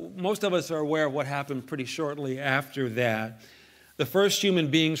 Most of us are aware of what happened pretty shortly after that. The first human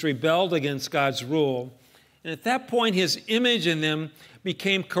beings rebelled against God's rule. And at that point, his image in them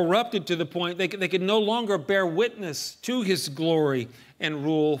became corrupted to the point they could no longer bear witness to his glory and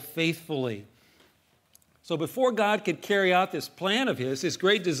rule faithfully. So before God could carry out this plan of his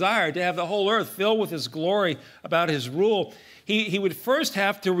great desire to have the whole earth filled with his glory about his rule, he would first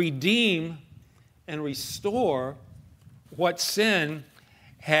have to redeem and restore what sin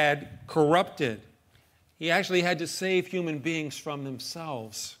had corrupted. He actually had to save human beings from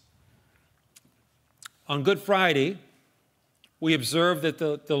themselves. On Good Friday, we observe that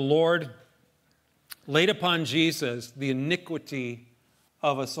the Lord laid upon Jesus the iniquity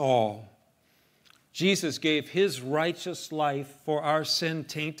of us all. Jesus gave his righteous life for our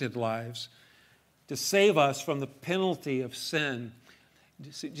sin-tainted lives to save us from the penalty of sin.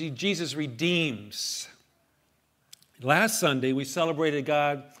 Jesus redeems. Last Sunday, we celebrated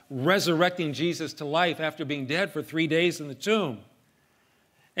God resurrecting Jesus to life after being dead for 3 days in the tomb.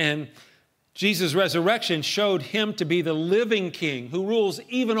 And Jesus' resurrection showed him to be the living king who rules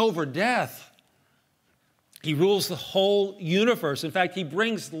even over death. He rules the whole universe. In fact, he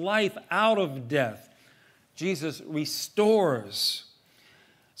brings life out of death. Jesus restores.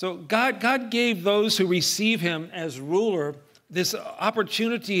 So God gave those who receive him as ruler this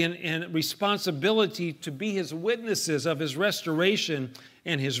opportunity and responsibility to be his witnesses of his restoration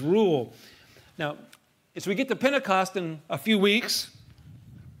and his rule. Now, as we get to Pentecost in a few weeks,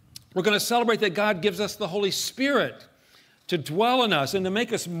 we're going to celebrate that God gives us the Holy Spirit to dwell in us and to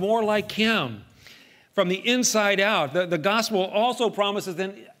make us more like him. From the inside out. The gospel also promises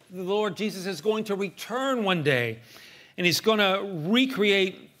that the Lord Jesus is going to return one day, and he's going to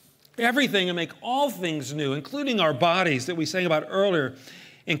recreate everything and make all things new, including our bodies that we sang about earlier,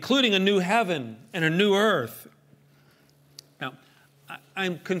 including a new heaven and a new earth. Now,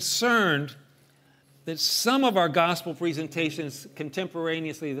 I'm concerned that some of our gospel presentations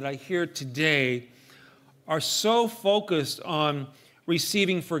contemporaneously that I hear today are so focused on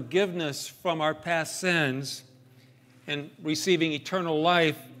receiving forgiveness from our past sins and receiving eternal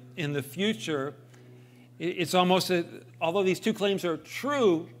life in the future. It's almost, although these two claims are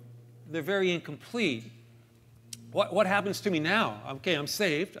true, they're very incomplete. What happens to me now? Okay, I'm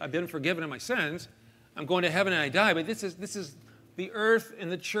saved. I've been forgiven of my sins. I'm going to heaven and I die. But this is the earth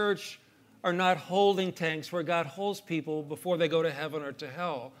and the church are not holding tanks where God holds people before they go to heaven or to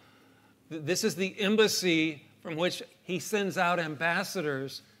hell. This is the embassy from which he sends out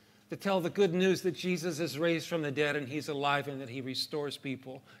ambassadors to tell the good news that Jesus is raised from the dead and he's alive and that he restores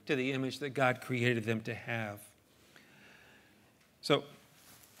people to the image that God created them to have. So,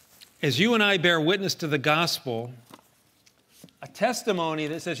 as you and I bear witness to the gospel, a testimony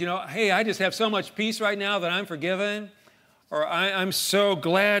that says, hey, I just have so much peace right now that I'm forgiven, or I'm so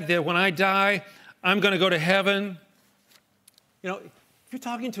glad that when I die, I'm going to go to heaven. If you're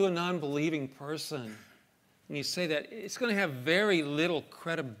talking to a non-believing person, and you say that, it's going to have very little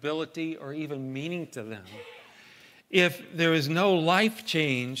credibility or even meaning to them. if there is no life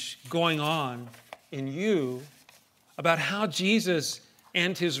change going on in you about how Jesus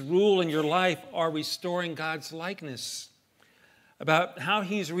and his rule in your life are restoring God's likeness, about how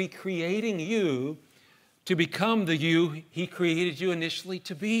he's recreating you to become the you he created you initially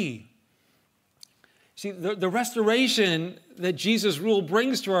to be. See, the restoration that Jesus' rule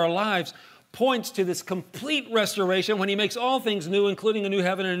brings to our lives points to this complete restoration when he makes all things new, including a new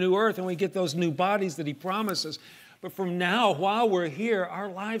heaven and a new earth, and we get those new bodies that he promises. But from now, while we're here, our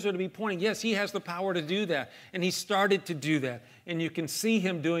lives are to be pointing, yes, he has the power to do that, and he started to do that. And you can see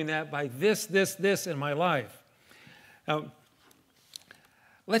him doing that by this in my life. Now,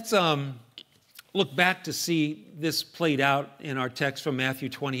 let's look back to see this played out in our text from Matthew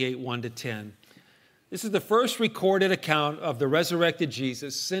 28, 1-10. This is the first recorded account of the resurrected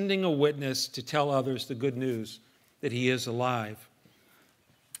Jesus sending a witness to tell others the good news that he is alive.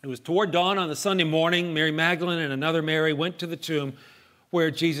 It was toward dawn on the Sunday morning. Mary Magdalene and another Mary went to the tomb where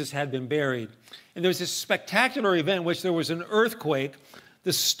Jesus had been buried. And there was this spectacular event in which there was an earthquake.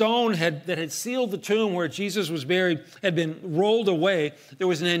 The stone that had sealed the tomb where Jesus was buried had been rolled away. There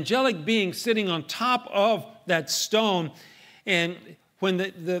was an angelic being sitting on top of that stone. And when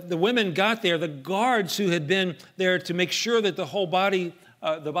the women got there, the guards who had been there to make sure that the whole body,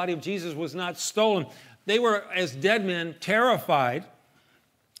 the body of Jesus was not stolen, they were, as dead men, terrified.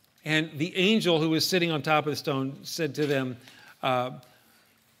 And the angel who was sitting on top of the stone said to them,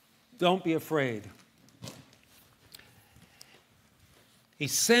 don't be afraid. He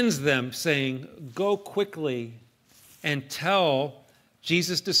sends them saying, go quickly and tell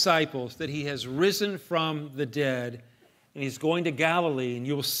Jesus' disciples that he has risen from the dead and he's going to Galilee and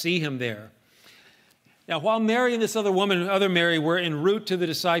you will see him there. Now, while Mary and this other woman, other Mary, were en route to the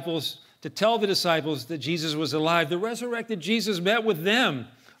disciples to tell the disciples that Jesus was alive, the resurrected Jesus met with them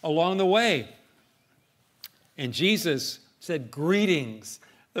along the way. And Jesus said, greetings.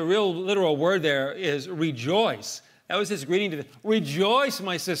 The real literal word there is rejoice. That was his greeting to them. Rejoice,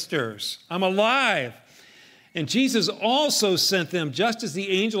 my sisters. I'm alive. And Jesus also sent them, just as the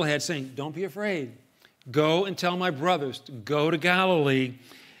angel had, saying, don't be afraid. Go and tell my brothers to go to Galilee,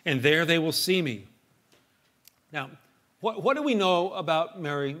 and there they will see me. Now, what do we know about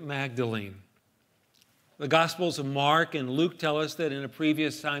Mary Magdalene? The Gospels of Mark and Luke tell us that in a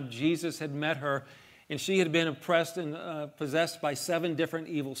previous time, Jesus had met her, and she had been oppressed and possessed by 7 different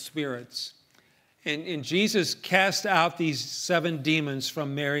evil spirits. And Jesus cast out these 7 demons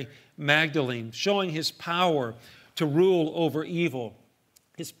from Mary Magdalene, showing his power to rule over evil,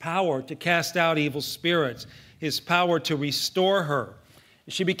 his power to cast out evil spirits, his power to restore her.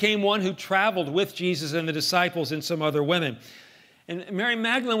 She became one who traveled with Jesus and the disciples and some other women. And Mary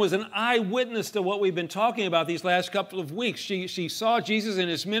Magdalene was an eyewitness to what we've been talking about these last couple of weeks. She saw Jesus in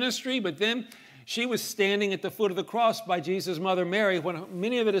his ministry, but then she was standing at the foot of the cross by Jesus' mother Mary when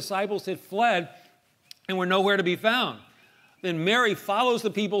many of the disciples had fled and were nowhere to be found. Then Mary follows the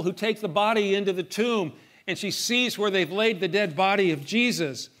people who take the body into the tomb, and she sees where they've laid the dead body of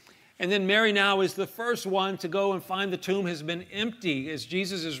Jesus. And then Mary now is the first one to go and find the tomb has been empty as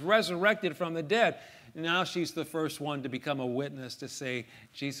Jesus is resurrected from the dead. Now she's the first one to become a witness to say,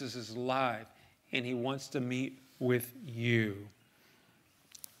 Jesus is alive, and he wants to meet with you.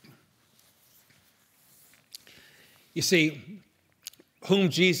 You see, whom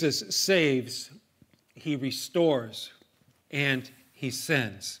Jesus saves, he restores, and he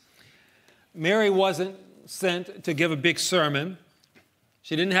sends. Mary wasn't sent to give a big sermon.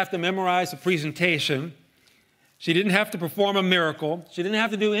 She didn't have to memorize a presentation. She didn't have to perform a miracle. She didn't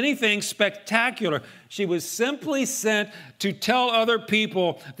have to do anything spectacular. She was simply sent to tell other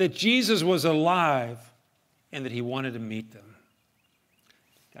people that Jesus was alive and that he wanted to meet them.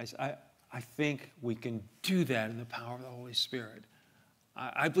 Guys, I think we can do that in the power of the Holy Spirit.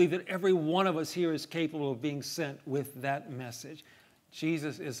 I believe that every one of us here is capable of being sent with that message.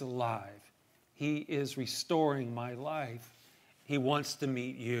 Jesus is alive. He is restoring my life. He wants to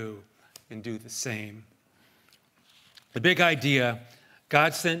meet you and do the same. The big idea,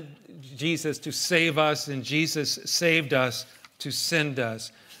 God sent Jesus to save us, and Jesus saved us to send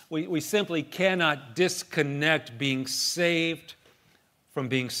us. We simply cannot disconnect being saved from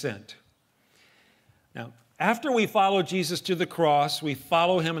being sent. Now, after we follow Jesus to the cross, we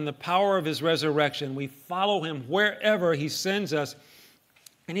follow him in the power of his resurrection. We follow him wherever he sends us.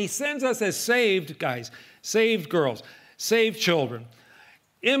 And he sends us as saved guys, saved girls, saved children,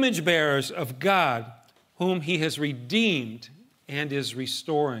 image bearers of God, whom he has redeemed and is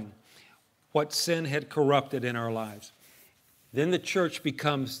restoring what sin had corrupted in our lives. Then the church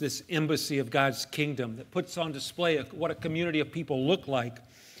becomes this embassy of God's kingdom that puts on display what a community of people look like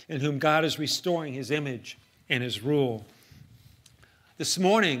in whom God is restoring his image and his rule. This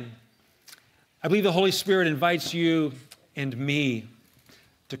morning, I believe the Holy Spirit invites you and me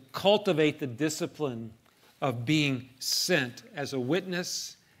to cultivate the discipline of being sent as a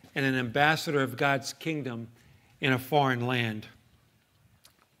witness and an ambassador of God's kingdom in a foreign land.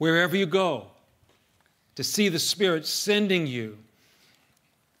 Wherever you go, to see the Spirit sending you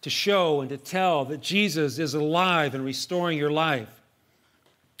to show and to tell that Jesus is alive and restoring your life.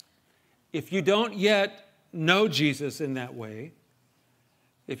 If you don't yet know Jesus in that way,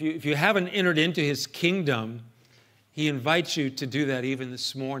 if you haven't entered into his kingdom, he invites you to do that even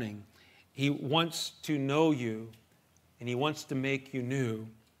this morning. He wants to know you, and he wants to make you new.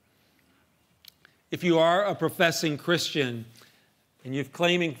 If you are a professing Christian, and you're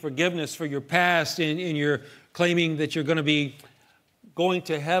claiming forgiveness for your past, and you're claiming that you're going to be going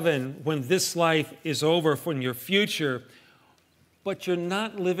to heaven when this life is over from your future, but you're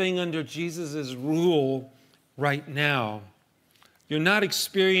not living under Jesus' rule right now. You're not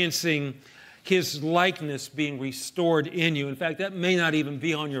experiencing his likeness being restored in you. In fact, that may not even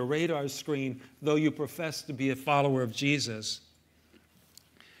be on your radar screen, though you profess to be a follower of Jesus.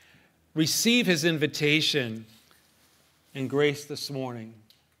 Receive his invitation and grace this morning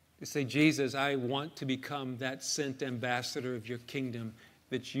to say, Jesus, I want to become that sent ambassador of your kingdom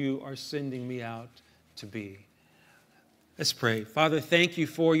that you are sending me out to be. Let's pray. Father, thank you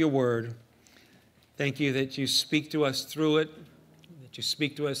for your word. Thank you that you speak to us through it, that you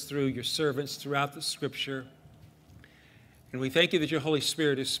speak to us through your servants throughout the Scripture. And we thank you that your Holy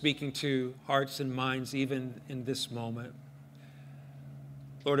Spirit is speaking to hearts and minds even in this moment.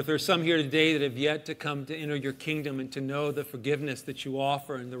 Lord, if there's some here today that have yet to come to enter your kingdom and to know the forgiveness that you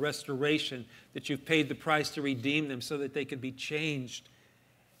offer and the restoration that you've paid the price to redeem them so that they could be changed,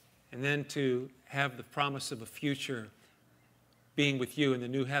 and then to have the promise of a future being with you in the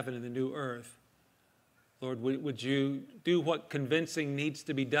new heaven and the new earth, Lord, would you do what convincing needs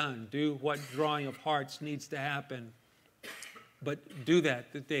to be done, do what drawing of hearts needs to happen, but do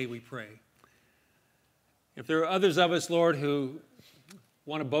that today, we pray. If there are others of us, Lord, who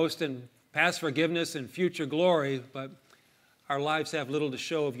want to boast in past forgiveness and future glory, but our lives have little to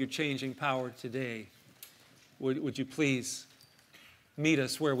show of your changing power today, would you please meet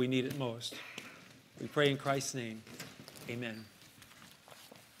us where we need it most? We pray in Christ's name. Amen.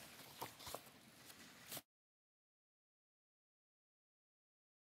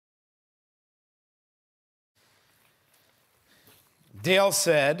 Dale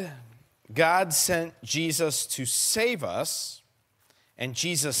said, God sent Jesus to save us, and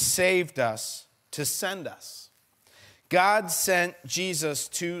Jesus saved us to send us. God sent Jesus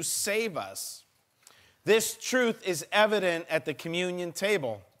to save us. This truth is evident at the communion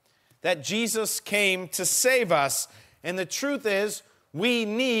table, that Jesus came to save us. And the truth is, we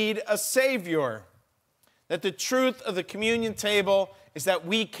need a Savior. That the truth of the communion table is that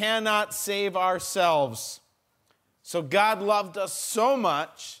we cannot save ourselves. So God loved us so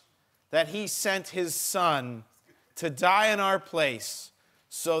much that he sent his Son to die in our place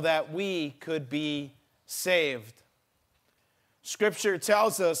so that we could be saved. Scripture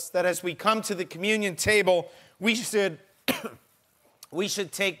tells us that as we come to the communion table, we should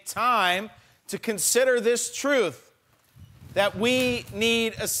take time to consider this truth, that we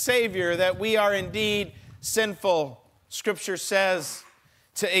need a Savior, that we are indeed sinful. Scripture says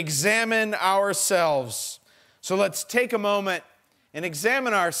to examine ourselves. So let's take a moment and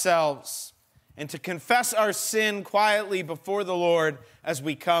examine ourselves and to confess our sin quietly before the Lord as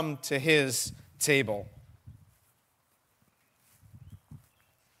we come to his table.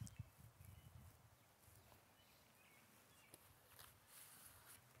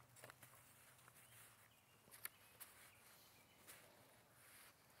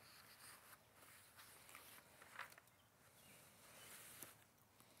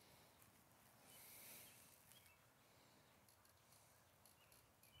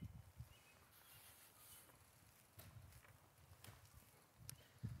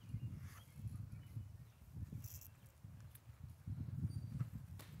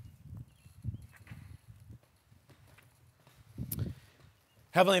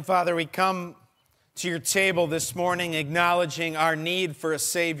 Heavenly Father, we come to your table this morning acknowledging our need for a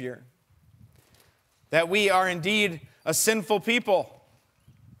Savior, that we are indeed a sinful people,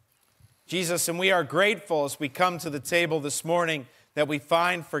 Jesus, and we are grateful as we come to the table this morning that we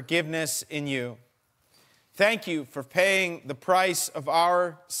find forgiveness in you. Thank you for paying the price of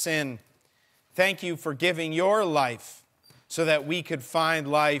our sin. Thank you for giving your life so that we could find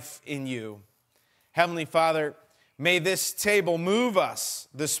life in you. Heavenly Father, may this table move us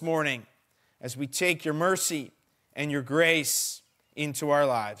this morning as we take your mercy and your grace into our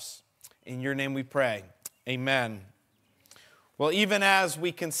lives. In your name we pray. Amen. Well, even as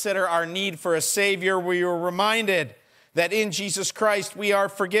we consider our need for a Savior, we are reminded that in Jesus Christ we are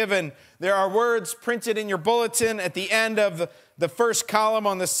forgiven. There are words printed in your bulletin at the end of the first column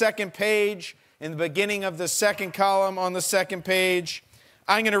on the second page, in the beginning of the second column on the second page.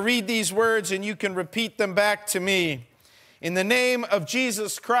 I'm going to read these words and you can repeat them back to me. In the name of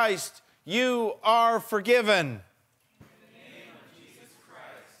Jesus Christ, you are forgiven.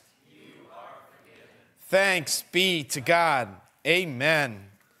 Thanks be to God. Amen.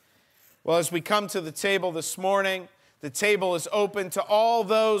 Well, as we come to the table this morning, the table is open to all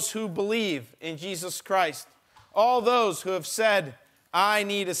those who believe in Jesus Christ. All those who have said, I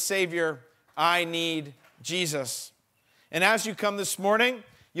need a Savior. I need Jesus. And as you come this morning,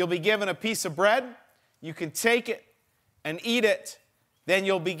 you'll be given a piece of bread. You can take it and eat it. Then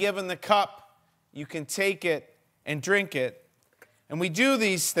you'll be given the cup. You can take it and drink it. And we do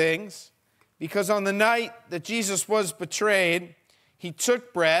these things because on the night that Jesus was betrayed, he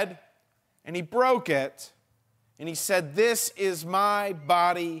took bread and he broke it and he said, this is my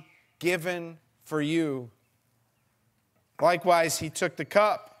body given for you. Likewise, he took the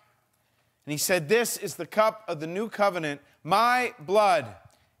cup and he said, this is the cup of the new covenant, my blood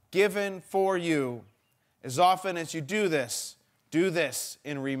given for you. As often as you do this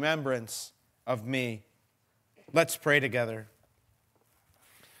in remembrance of me. Let's pray together.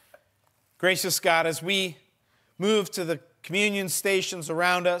 Gracious God, as we move to the communion stations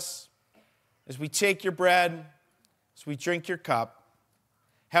around us, as we take your bread, as we drink your cup,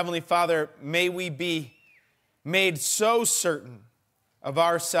 Heavenly Father, may we be made so certain of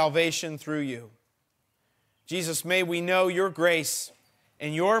our salvation through you. Jesus, may we know your grace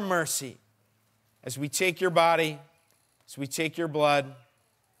and your mercy as we take your body, as we take your blood,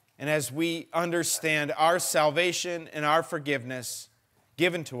 and as we understand our salvation and our forgiveness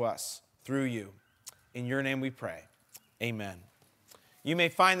given to us through you. In your name we pray. Amen. You may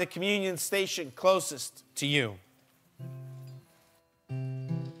find the communion station closest to you.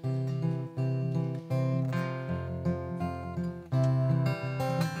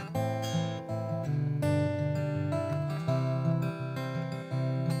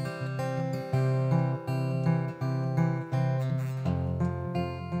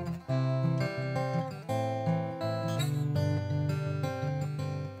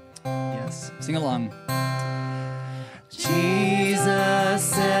 Sing along. Jesus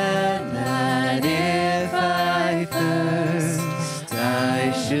said that if I thirst,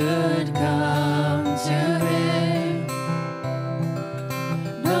 I should come to him.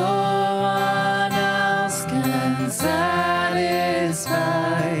 No one else can satisfy.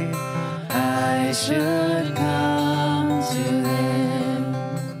 I should come to him.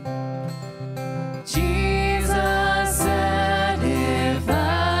 Jesus said if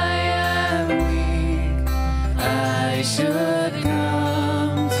I should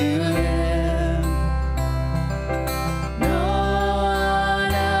come to him. No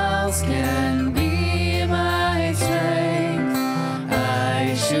one else can be my strength.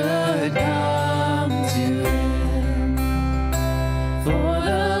 I should come to him. For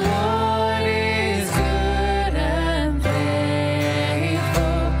the Lord is good and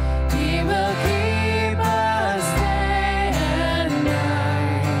faithful. He will keep us day and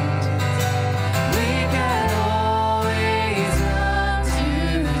night. We can always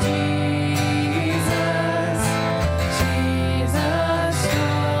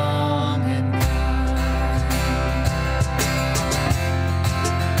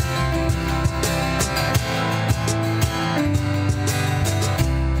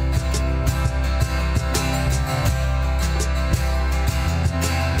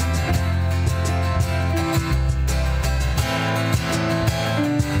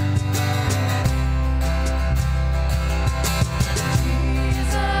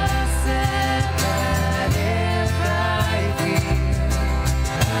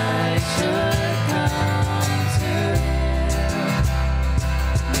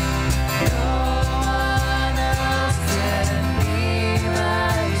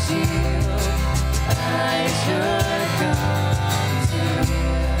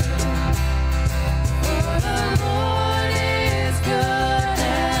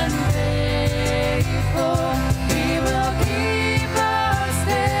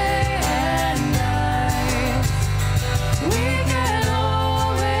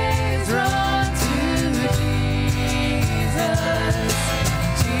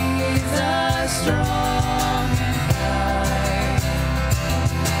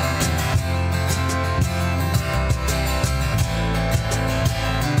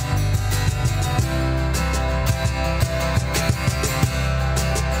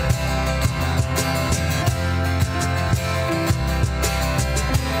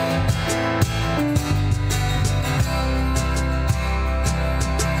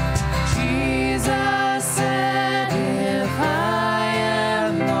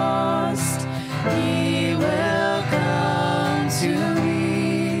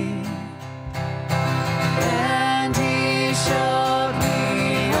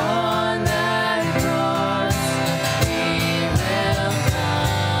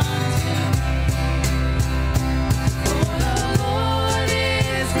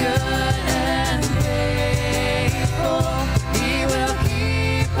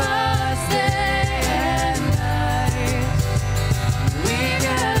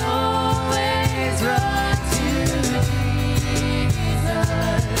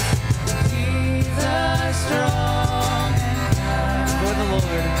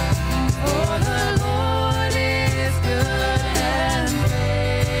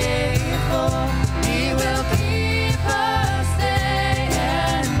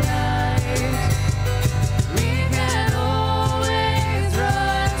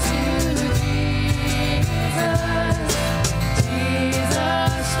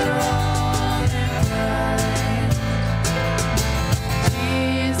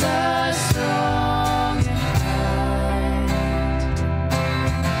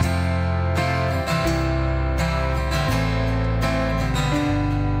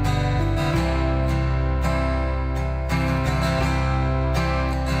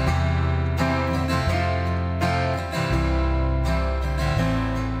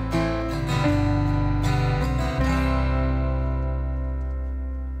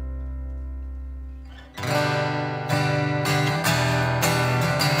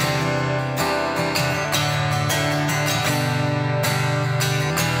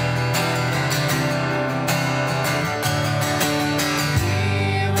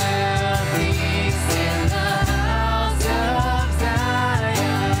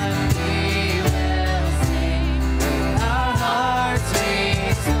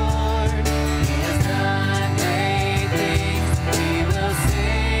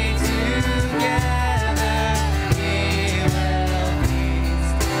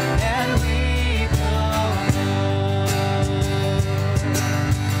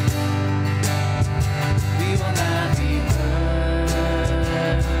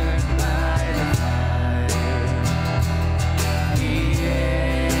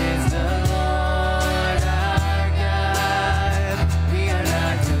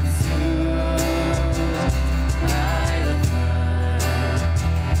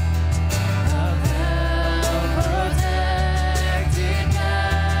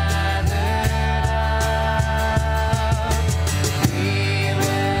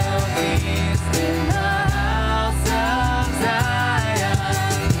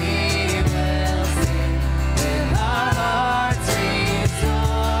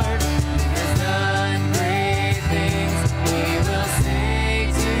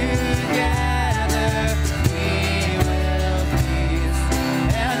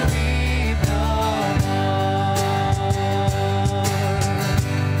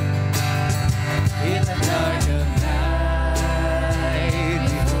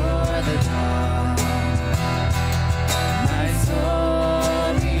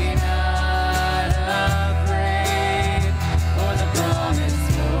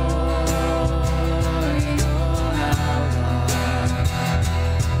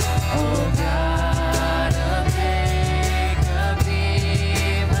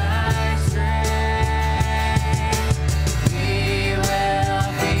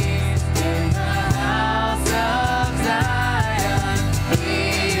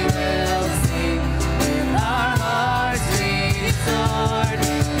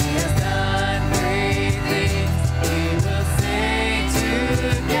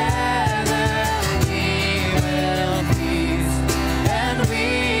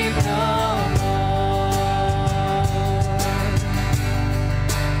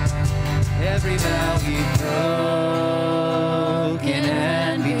every vow we've broken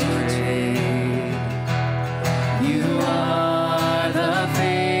and betrayed. You are the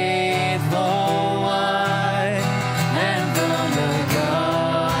faithful one, and from the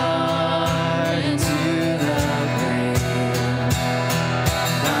garden to the grave,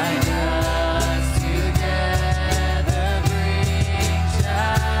 bind us together, bring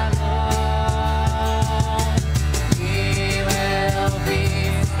shalom. We will feast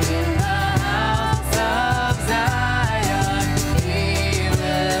in the house of Zion. We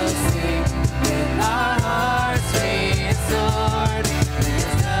will sing with our hearts restored.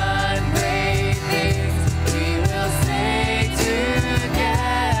 He's done great things. We will sing together.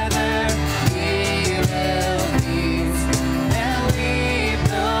 We will feast and weep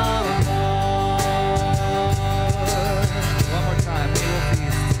no more. One more time.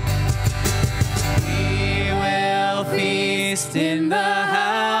 We will feast in the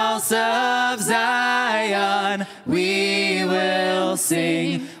house of Zion. We will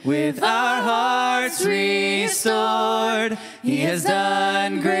sing with our hearts restored. He has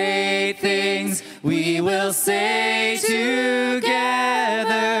done great things. We will say together,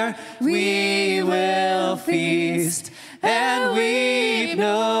 we will feast and weep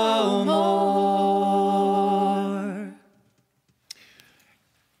no more.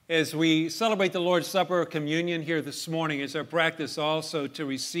 As we celebrate the Lord's Supper or communion here this morning, it's our practice also to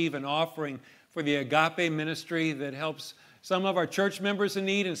receive an offering for the Agape ministry that helps some of our church members in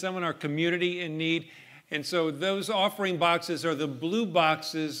need and some in our community in need. And so those offering boxes are the blue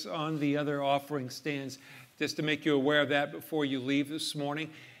boxes on the other offering stands, just to make you aware of that before you leave this morning.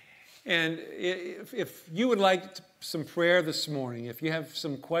 And if you would like some prayer this morning, if you have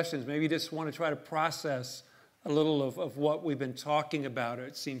some questions, maybe you just want to try to process a little of what we've been talking about, or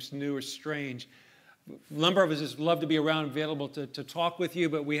it seems new or strange. A number of us just love to be around, available to talk with you,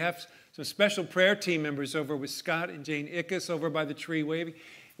 but we have some special prayer team members over with Scott and Jane Ickes over by the tree waving.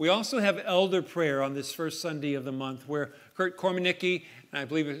 We also have elder prayer on this first Sunday of the month, where Kurt Kormanicki, and I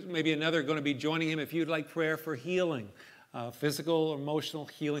believe maybe another, are going to be joining him if you'd like prayer for healing, physical, emotional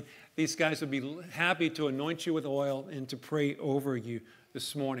healing. These guys would be happy to anoint you with oil and to pray over you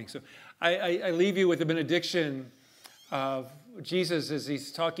this morning. So I leave you with the benediction of Jesus as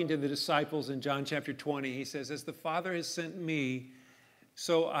he's talking to the disciples in John chapter 20. He says, "As the Father has sent me,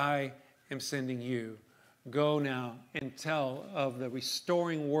 so I am sending you. Go now and tell of the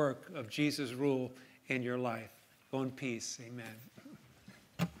restoring work of Jesus' rule in your life. Go in peace." Amen.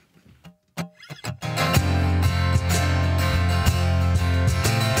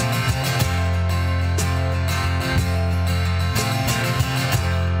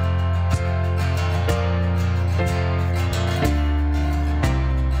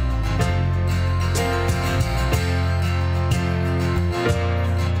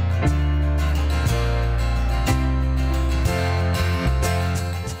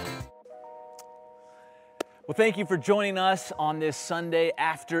 Well, thank you for joining us on this Sunday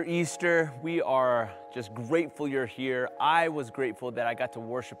after Easter. We are just grateful you're here. I was grateful that I got to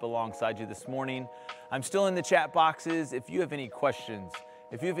worship alongside you this morning. I'm still in the chat boxes. If you have any questions,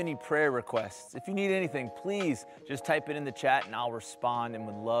 if you have any prayer requests, if you need anything, please just type it in the chat and I'll respond and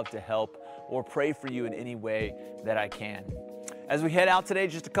would love to help or pray for you in any way that I can. As we head out today,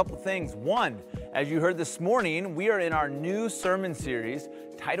 just a couple things. One, as you heard this morning, we are in our new sermon series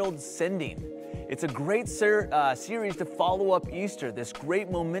titled Sending. It's a great series to follow up Easter, this great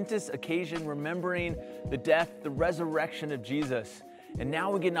momentous occasion remembering the death, the resurrection of Jesus. And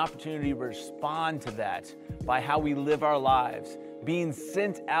now we get an opportunity to respond to that by how we live our lives, being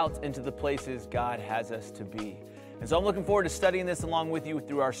sent out into the places God has us to be. And so I'm looking forward to studying this along with you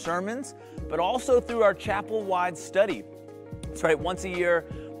through our sermons, but also through our chapel-wide study. That's right, once a year,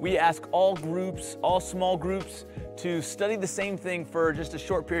 we ask all groups, all small groups, to study the same thing for just a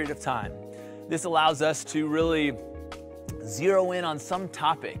short period of time. This allows us to really zero in on some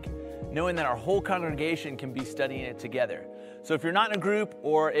topic, knowing that our whole congregation can be studying it together. So if you're not in a group,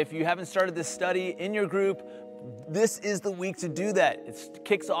 or if you haven't started this study in your group, this is the week to do that. It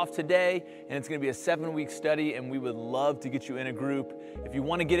kicks off today, and it's going to be a 7-week study, and we would love to get you in a group. If you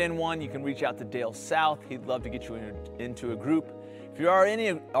want to get in one, you can reach out to Dale South. He'd love to get you into a group. If you are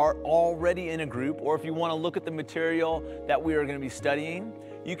already in a group, or if you want to look at the material that we are going to be studying,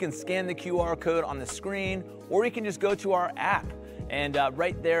 you can scan the QR code on the screen, or you can just go to our app. And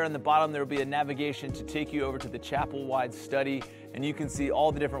right there in the bottom, there will be a navigation to take you over to the chapel-wide study, and you can see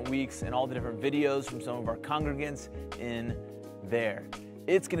all the different weeks and all the different videos from some of our congregants in there.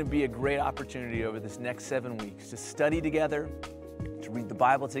 It's going to be a great opportunity over this next 7 weeks to study together, to read the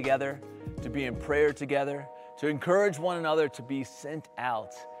Bible together, to be in prayer together, to encourage one another to be sent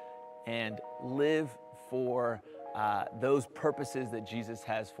out and live for those purposes that Jesus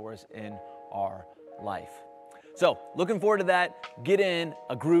has for us in our life. So, looking forward to that. Get in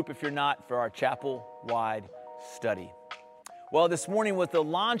a group if you're not for our chapel-wide study. Well, this morning was the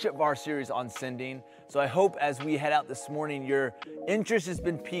launch of our series on sending. So I hope as we head out this morning, your interest has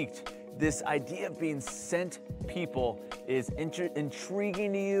been piqued. This idea of being sent people is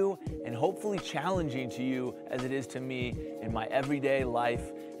intriguing to you and hopefully challenging to you as it is to me in my everyday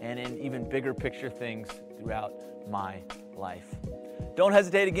life and in even bigger picture things throughout my life. Don't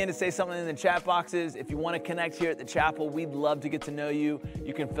hesitate again to say something in the chat boxes. If you want to connect here at the chapel, we'd love to get to know you.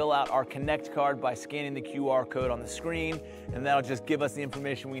 You can fill out our Connect card by scanning the QR code on the screen, and that'll just give us the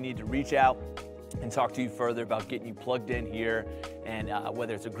information we need to reach out and talk to you further about getting you plugged in here, and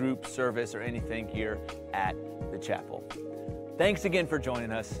whether it's a group, service, or anything here at the chapel. Thanks again for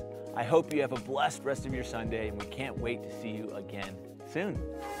joining us. I hope you have a blessed rest of your Sunday, and we can't wait to see you again soon.